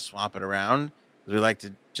kind of just swap it around. We like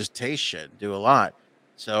to just taste shit, do a lot.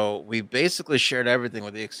 So we basically shared everything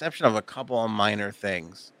with the exception of a couple of minor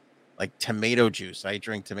things, like tomato juice. I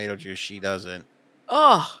drink tomato juice, she doesn't.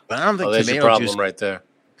 Oh, But I don't think Oh, there's your tomato problem juice right there.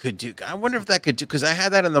 could do. I wonder if that could do, because I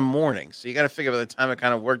had that in the morning. So you got to figure by the time it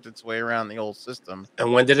kind of worked its way around the old system.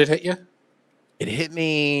 And when did it hit you? It hit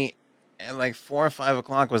me at like 4 or 5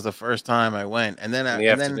 o'clock was the first time I went, and then In the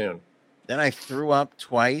afternoon. then I threw up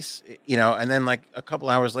twice, and then like a couple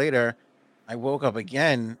hours later, I woke up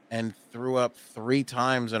again and threw up 3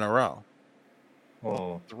 times in a row.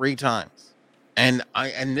 Oh. 3 times. And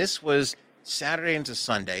this was Saturday into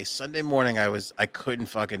Sunday. Sunday morning I couldn't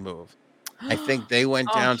fucking move. I think they went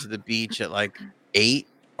Oh. down to the beach at like 8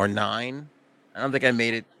 or 9. I don't think I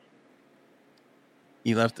made it.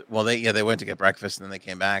 You left. Well, they went to get breakfast and then they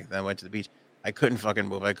came back. Then I went to the beach. I couldn't fucking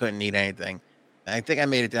move. I couldn't eat anything. I think I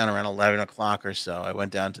made it down around 11 o'clock or so. I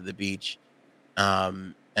went down to the beach,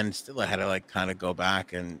 and still I had to like kind of go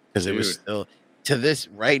back and because it was Dude. still to this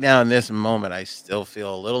right now in this moment. I still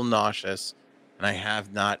feel a little nauseous, and I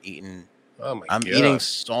have not eaten. Oh my I'm god. eating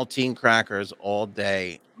saltine crackers all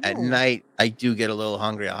day. At Ooh. night, I do get a little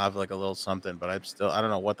hungry. I'll have like a little something, but I don't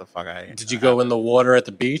know what the fuck Did you go in the water at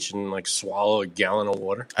the beach and like swallow a gallon of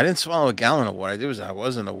water? I didn't swallow a gallon of water. I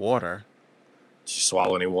was in the water. Did you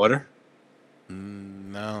swallow any water?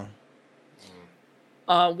 No.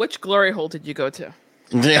 Which glory hole did you go to?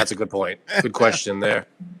 That's a good point. Good question there.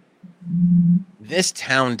 This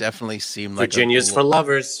town definitely seemed like Virginia's for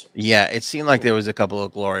lovers. Yeah, it seemed like there was a couple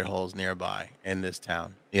of glory holes nearby in this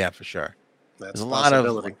town. Yeah, for sure. That's There's a a lot of.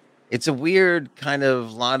 possibility. It's a weird kind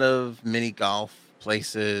of lot of mini golf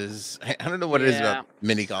places. I don't know what it is Yeah. about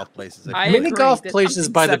mini golf places. I Mini agree. golf There's places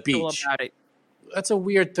something by the sexual beach. about it. That's a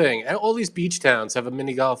weird thing. And all these beach towns have a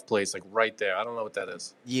mini golf place like right there. I don't know what that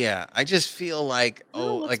is. Yeah, I just feel like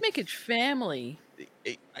No, let's like make it family.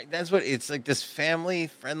 that's what it's like this family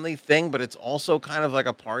friendly thing, but it's also kind of like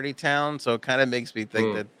a party town. So it kind of makes me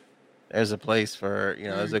think that there's a place for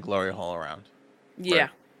there's a glory hole around. Yeah, Yeah.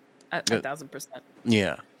 1,000%.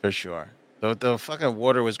 Yeah, for sure. The fucking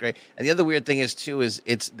water was great, and the other weird thing is too is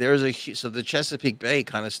so the Chesapeake Bay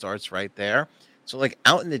kind of starts right there. So like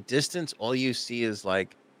out in the distance, all you see is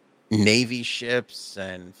like Navy ships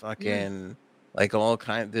and fucking like all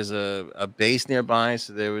kind. There's a base nearby,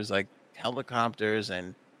 so there was like helicopters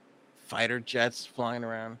and fighter jets flying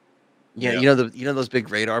around. Yeah, Yep. you know those big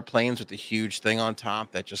radar planes with the huge thing on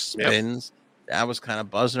top that just Yep. spins. That was kind of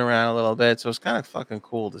buzzing around a little bit, so it's kind of fucking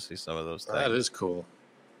cool to see some of those things. That is cool.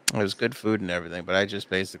 It was good food and everything, but I just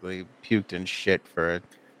basically puked and shit for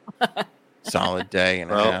a solid day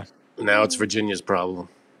and a Well, half. now it's Virginia's problem.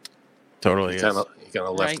 Totally You is. kind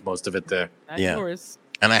of left Right. most of it there. Not Yeah. yours.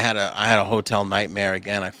 And I had a hotel nightmare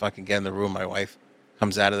again. I fucking get in the room. My wife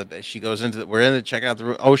comes out of the bed. She goes we're in to check out the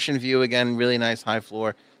room. Ocean view again, really nice high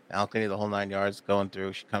floor, balcony, the whole 9 yards going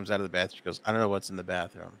through. She comes out of the bathroom. She goes, I don't know what's in the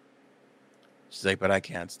bathroom. She's like, but I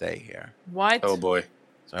can't stay here. What? Oh boy.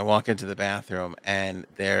 So I walk into the bathroom and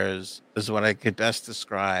this is what I could best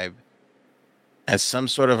describe as some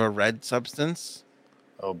sort of a red substance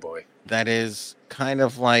Oh boy. that is kind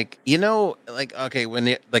of like like okay when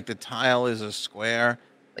the tile is a square,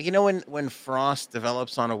 like when frost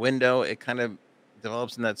develops on a window, it kind of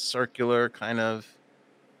develops in that circular kind of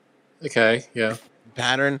Okay. Yeah.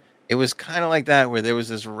 pattern. It was kind of like that where there was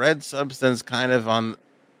this red substance kind of on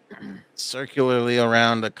circularly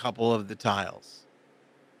around a couple of the tiles.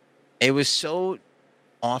 It was so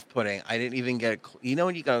off-putting. I didn't even get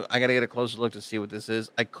when you go, I gotta get a closer look to see what this is.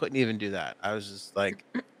 I couldn't even do that. I was just like,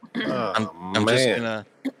 Oh I'm just man. gonna.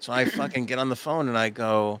 So I fucking get on the phone and I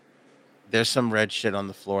go, "There's some red shit on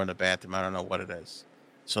the floor in the bathroom. I don't know what it is."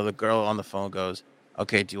 So the girl on the phone goes,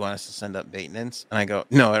 "Okay, do you want us to send up maintenance?" And I go,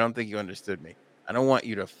 "No, I don't think you understood me. I don't want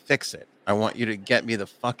you to fix it. I want you to get me the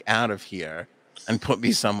fuck out of here and put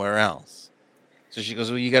me somewhere else." So she goes,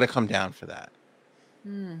 "Well, you got to come down for that."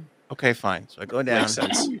 Hmm. Okay, fine. So I go down. Makes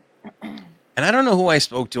sense. And I don't know who I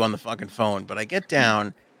spoke to on the fucking phone, but I get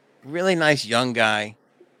down, really nice young guy.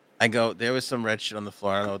 I go, there was some red shit on the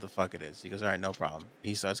floor. I don't know what the fuck it is. He goes, all right, no problem.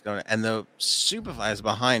 He starts going, and the supervisor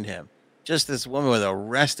behind him, just this woman with a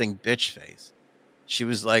resting bitch face. She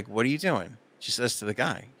was like, what are you doing? She says to the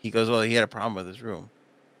guy. He goes, well, he had a problem with his room.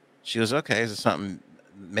 She goes, okay, is it something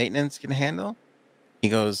maintenance can handle? He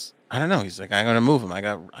goes, I don't know. He's like, I'm going to move him.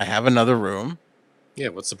 I have another room. Yeah.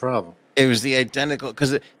 What's the problem? It was the identical,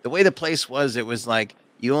 because the way the place was, it was like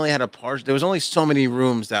you only had a part. There was only so many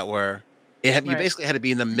rooms that were. You Right. basically had to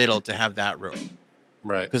be in the middle to have that room,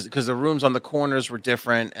 Right. because the rooms on the corners were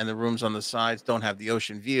different, and the rooms on the sides don't have the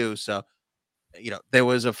ocean view. So, there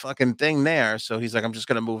was a fucking thing there. So he's like, I'm just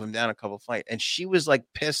gonna move him down a couple flights, and she was like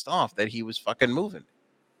pissed off that he was fucking moving.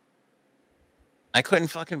 I couldn't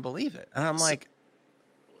fucking believe it, and I'm So- like,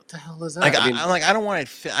 What the hell is that? Like, I mean, I'm like, I don't want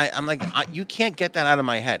it. I'm like, you can't get that out of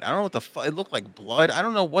my head. I don't know what the fuck. It looked like blood. I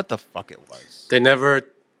don't know what the fuck it was. they never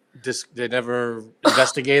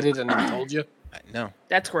investigated and told you. No.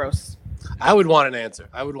 That's gross. I would want an answer.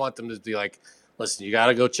 I would want them to be like, listen, you got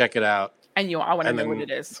to go check it out. And I want to And know what then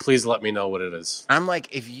it is. please let me know what it is. I'm like,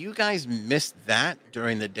 if you guys missed that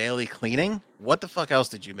during the daily cleaning, what the fuck else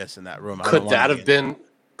did you miss in that room? I don't Could want that to have been?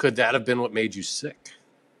 Could that have been what made you sick?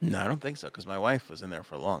 No, I don't think so, because my wife was in there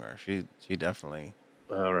for longer. She definitely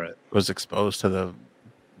All right. was exposed to the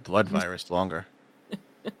blood virus longer.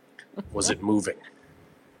 Was it moving?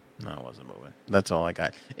 No, it wasn't moving. That's all I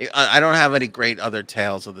got. I don't have any great other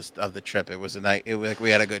tales of the trip. It was a night. It was like we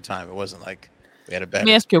had a good time. It wasn't like we had a bad. Let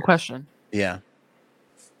me ask you a question. Yeah.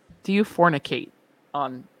 Do you fornicate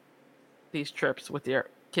on these trips with your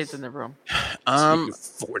kids in the room? So you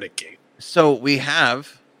fornicate. So we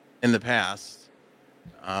have in the past.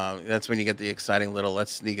 That's when you get the exciting little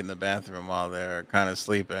let's sneak in the bathroom while they're kind of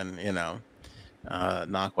sleeping,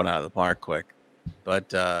 knock one out of the park quick. But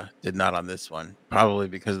did not on this one. Probably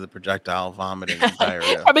because of the projectile vomiting and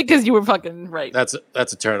diarrhea. Probably because you were fucking right. That's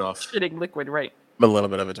a turn off. Shitting liquid, right? A little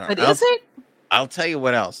bit of a turn. But is it? I'll tell you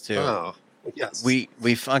what else too. Oh, yes. We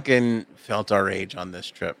fucking felt our age on this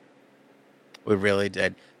trip. We really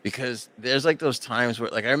did. Because there's like those times where,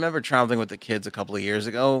 like, I remember traveling with the kids a couple of years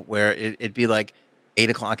ago where it'd be like 8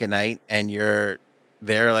 o'clock at night and you're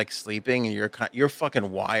there like sleeping and you're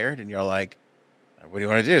fucking wired and you're like, what do you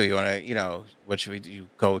want to do? You want to, what should we do? You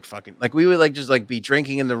go fucking, like, we would like just like be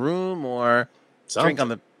drinking in the room or drink on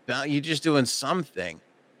the, you just doing something.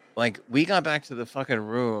 Like, we got back to the fucking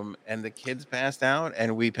room and the kids passed out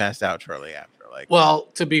and we passed out shortly after. Like, Well,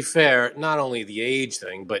 to be fair, not only the age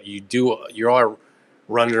thing, but you are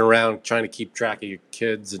running around trying to keep track of your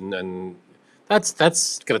kids, and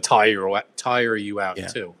that's gonna tire you out Yeah.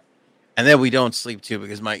 too. and then we don't sleep too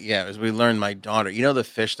because as we learned, my daughter, the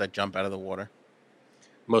fish that jump out of the water.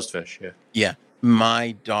 Most fish, yeah. Yeah,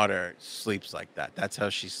 my daughter sleeps like that. That's how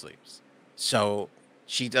she sleeps. So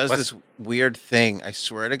she does What? this weird thing, I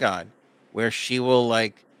swear to God, where she will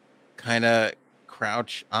like kind of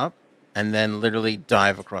crouch up and then literally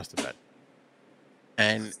dive across the bed.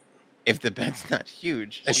 And if the bed's not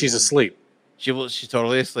huge, And she's asleep. she's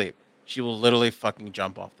totally asleep. She will literally fucking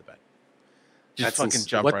jump off the bed. Just fucking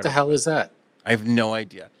jump What right the off. hell is that? I have no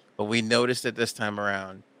idea. But we noticed it this time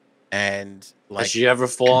around. And like, Has she ever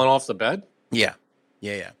fallen off the bed? yeah.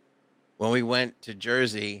 When we went to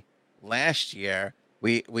Jersey last year,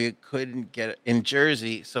 we couldn't get in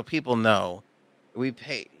Jersey, so people know we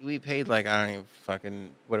paid like, I don't even fucking,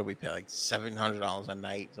 what did we pay, like $700 a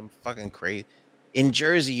night, some fucking crazy. In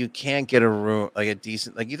Jersey, you can't get a room like a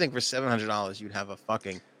decent, like, you think for $700 you'd have a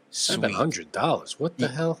fucking suite. $700. What the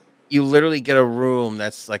hell? You literally get a room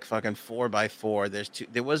that's like fucking 4x4.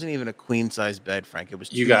 There wasn't even a queen size bed, Frank. It was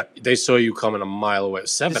They saw you coming a mile away.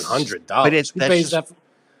 $700. But Who pays that?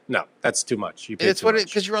 No, that's too much. You pay It's too what much.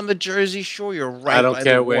 because you're on the Jersey Shore. You're right. I don't by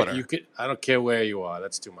care the where water. I don't care where you are.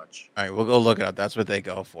 That's too much. All right, we'll go look it up. That's what they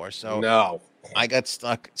go for. So No. I got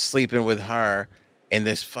stuck sleeping with her in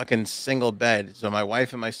this fucking single bed. So my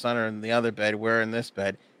wife and my son are in the other bed. We're in this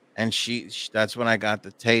bed, and that's when I got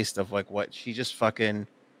the taste of like what she just fucking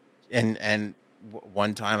and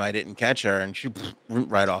one time I didn't catch her, and she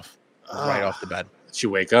right off the bed. Did she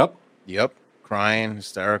wake up? Yep, crying,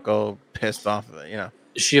 hysterical, pissed off.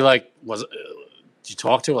 She like was. Did you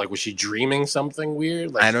talk to her? Like, was she dreaming something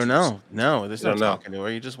weird? Like, I don't know. No, there's no don't know. talking to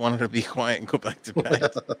her. You just want her to be quiet and go back to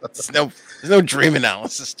bed. There's no dream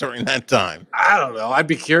analysis during that time. I don't know. I'd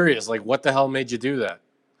be curious. Like, what the hell made you do that?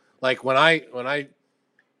 Like when I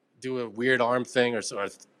do a weird arm thing or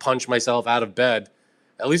punch myself out of bed,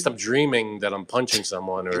 at least I'm dreaming that I'm punching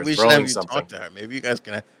someone or We should throwing have you something. talk to her. Maybe you guys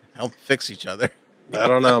can help fix each other. I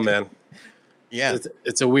don't know, man. Yeah.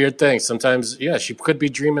 It's a weird thing. Sometimes, yeah, she could be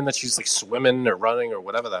dreaming that she's like swimming or running or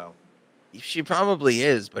whatever the hell. She probably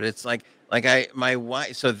is, but it's like my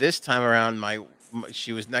wife. So this time around,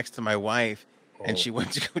 she was next to my wife, and she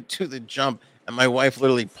went to go do the jump, and my wife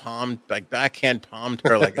literally backhand palmed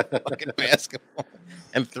her like a fucking basketball,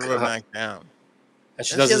 and threw her back down. And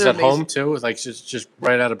she That's does the this other at home too. Like she's just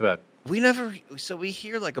right out of bed. We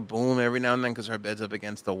hear like a boom every now and then because her bed's up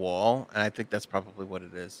against the wall, and I think that's probably what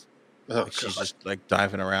it is. Oh, Like she's God. just like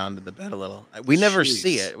diving around in the bed a little. We never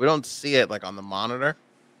see Jeez. it. We don't see it like on the monitor,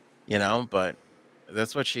 but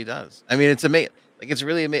that's what she does. I mean, it's amazing. Like, it's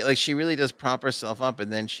really amazing. Like, she really does prop herself up,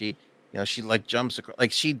 and then she like jumps across.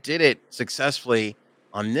 Like, she did it successfully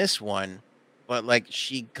on this one, but like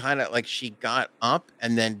she kind of like she got up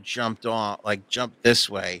and then jumped this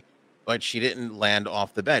way, but she didn't land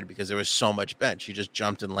off the bed because there was so much bed. She just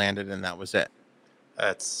jumped and landed, and that was it.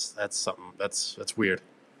 That's something. That's weird.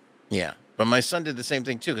 Yeah, but my son did the same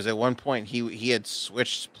thing too because at one point he had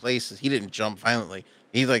switched places. He didn't jump violently.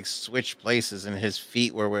 He like switched places, and his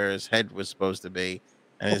feet were where his head was supposed to be,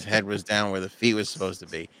 and his head was down where the feet was supposed to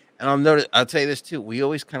be. And I'll tell you this too. We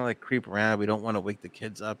always kind of like creep around. We don't want to wake the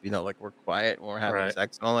kids up. Like we're quiet when we're having Right.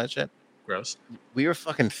 sex and all that shit. Gross. We were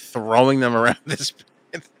fucking throwing them around this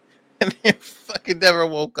bed, and they fucking never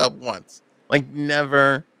woke up once. Like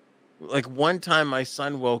never. Like one time my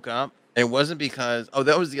son woke up, and it wasn't because,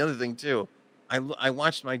 that was the other thing too. I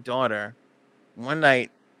watched my daughter one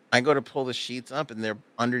night. I go to pull the sheets up, and they're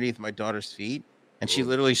underneath my daughter's feet, and she Ooh.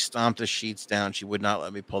 literally stomped the sheets down. She would not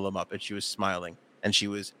let me pull them up, and she was smiling, and she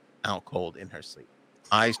was out cold in her sleep,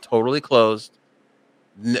 eyes totally closed,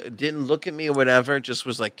 didn't look at me or whatever, just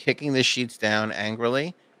was like kicking the sheets down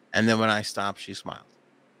angrily. And then when I stopped, she smiled.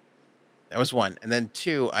 That was one. And then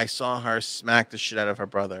two, I saw her smack the shit out of her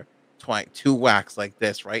brother twice, 2 whacks like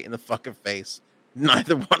this, right in the fucking face.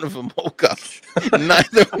 Neither one of them woke up.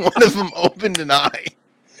 Neither one of them opened an eye.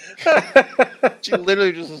 She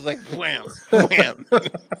literally just was like wham, wham,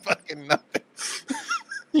 fucking nothing.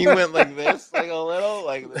 He went like this, like a little,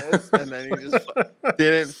 like this, and then he just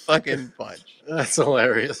didn't fucking punch. That's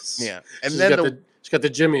hilarious. Yeah, and She's then got she's got the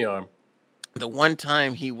Jimmy arm. the one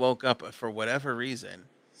time he woke up for whatever reason,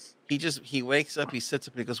 he wakes up, he sits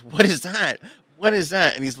up, and he goes, "What is that? What is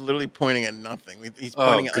that?" And he's literally pointing at nothing. He's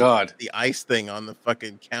pointing at God, the ice thing on the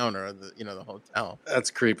fucking counter of the hotel. That's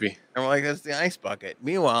creepy. And we're like, "That's the ice bucket."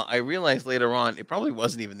 Meanwhile, I realized later on it probably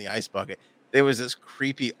wasn't even the ice bucket. There was this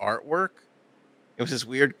creepy artwork. It was this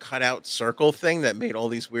weird cutout circle thing that made all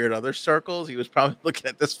these weird other circles. He was probably looking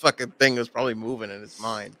at this fucking thing. It was probably moving in his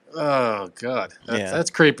mind. Oh God, Yeah.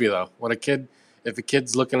 That's creepy though. If a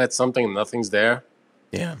kid's looking at something and nothing's there,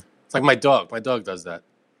 Yeah. it's like my dog. My dog does that.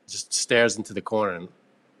 Just stares into the corner, and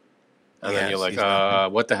then Yeah, you're like, sees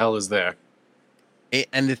nothing. what the hell is there?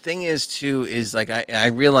 And the thing is too is like I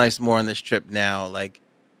realized more on this trip now. Like,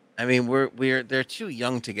 I mean, they're too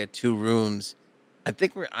young to get 2 rooms. I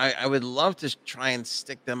think I would love to try and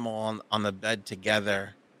stick them all on the bed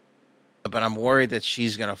together, but I'm worried that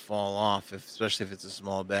she's gonna fall off, especially if it's a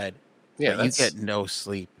small bed. Yeah, But you get no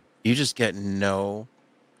sleep. You just get no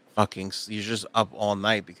fucking. You're just up all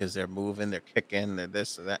night because they're moving, they're kicking, they're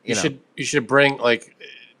this or that. you should bring like,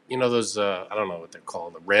 those I don't know what they're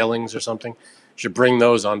called, the railings or something. You should bring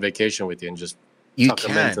those on vacation with you and just You tuck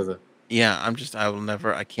them into can. the. Yeah,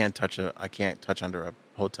 I can't touch under a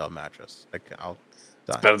hotel mattress. Like I'll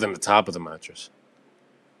die. Better than the top of the mattress.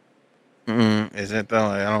 Is it though?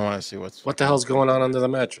 I don't want to see what's. What the hell's going on under the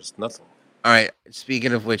mattress? Nothing. All right.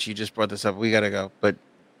 Speaking of which, you just brought this up. We gotta go. But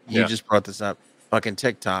you Yeah. just brought this up. Fucking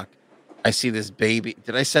TikTok. I see this baby.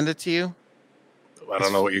 Did I send it to you? I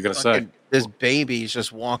don't know what you're gonna say. This baby's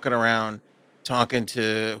just walking around talking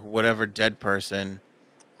to whatever dead person.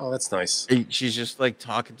 Oh, that's nice. She's just like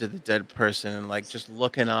talking to the dead person and like just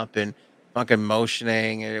looking up and fucking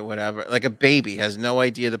motioning or whatever. Like a baby has no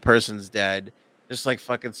idea the person's dead. Just like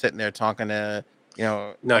fucking sitting there talking to,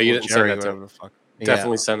 No, Uncle you didn't Jerry send or that to whatever me. the fuck.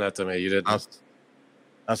 Definitely send that to me. You didn't.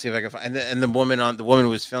 I'll see if I can find. And the woman who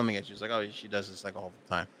was filming it, she was like, "Oh, she does this like all the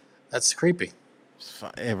time." That's creepy.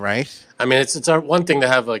 Right? I mean, it's one thing to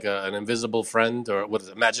have like an invisible friend or what is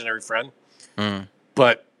it, imaginary friend,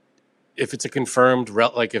 but if it's a confirmed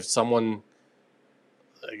like if someone,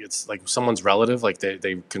 like it's like someone's relative, like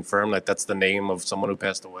they confirm that that's the name of someone who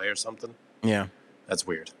passed away or something. Yeah, That's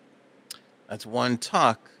weird. that's one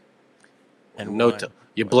tuck. And No, one-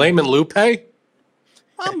 you blaming Lupe?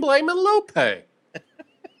 I'm blaming Lupe.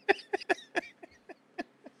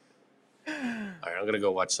 All right, I'm gonna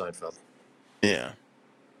go watch Seinfeld. Yeah.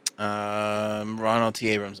 Ronald T.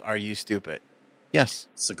 Abrams, are you stupid? Yes.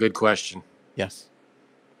 It's a good question. Yes.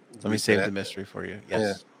 Let me save the mystery for you.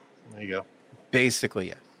 Yes. There you go. Basically,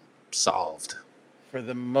 yes. Solved. For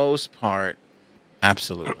the most part,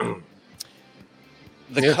 absolutely.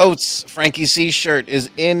 The Yeah. Coats Frankie C shirt is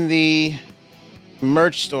in the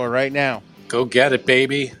merch store right now. Go get it,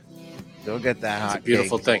 baby. Go get that It's hot a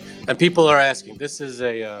beautiful cake. thing. And people are asking. This is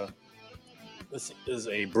a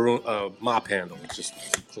mop handle. It's just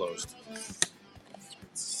closed.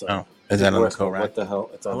 So, Oh, is that on the what coat rack? the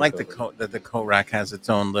hell? It's I on like the the coat. coat that the coat rack has its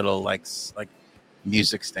own little like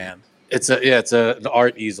music stand. It's an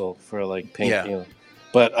art easel for like paint. Yeah.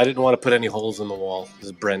 But I didn't want to put any holes in the wall. This is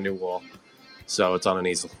a brand new wall, so it's on an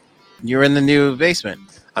easel. You're in the new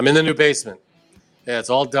basement. I'm in the new basement. Yeah, it's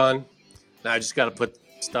all done. Now I just got to put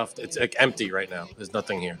stuff. It's like empty right now. There's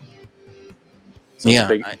nothing here. So Yeah,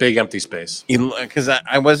 it's a big empty space. Because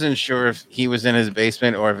I wasn't sure if he was in his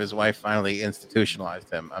basement or if his wife finally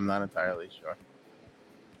institutionalized him. I'm not entirely sure.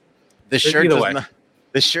 The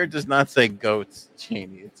shirt does not say goats,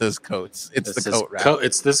 Cheney. It says coats. It's the coat rack.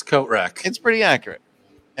 It's this coat rack. It's pretty accurate.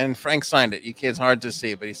 And Frank signed it. It's hard to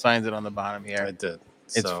see, but he signs it on the bottom I here. did.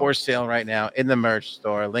 It's for sale right now in the merch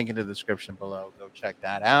store. Link in the description below. Go check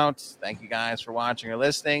that out. Thank you guys for watching or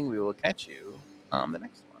listening. We will catch you on the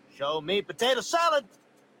next one. Show me potato salad.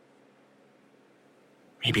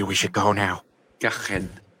 Maybe we should go now. Go ahead.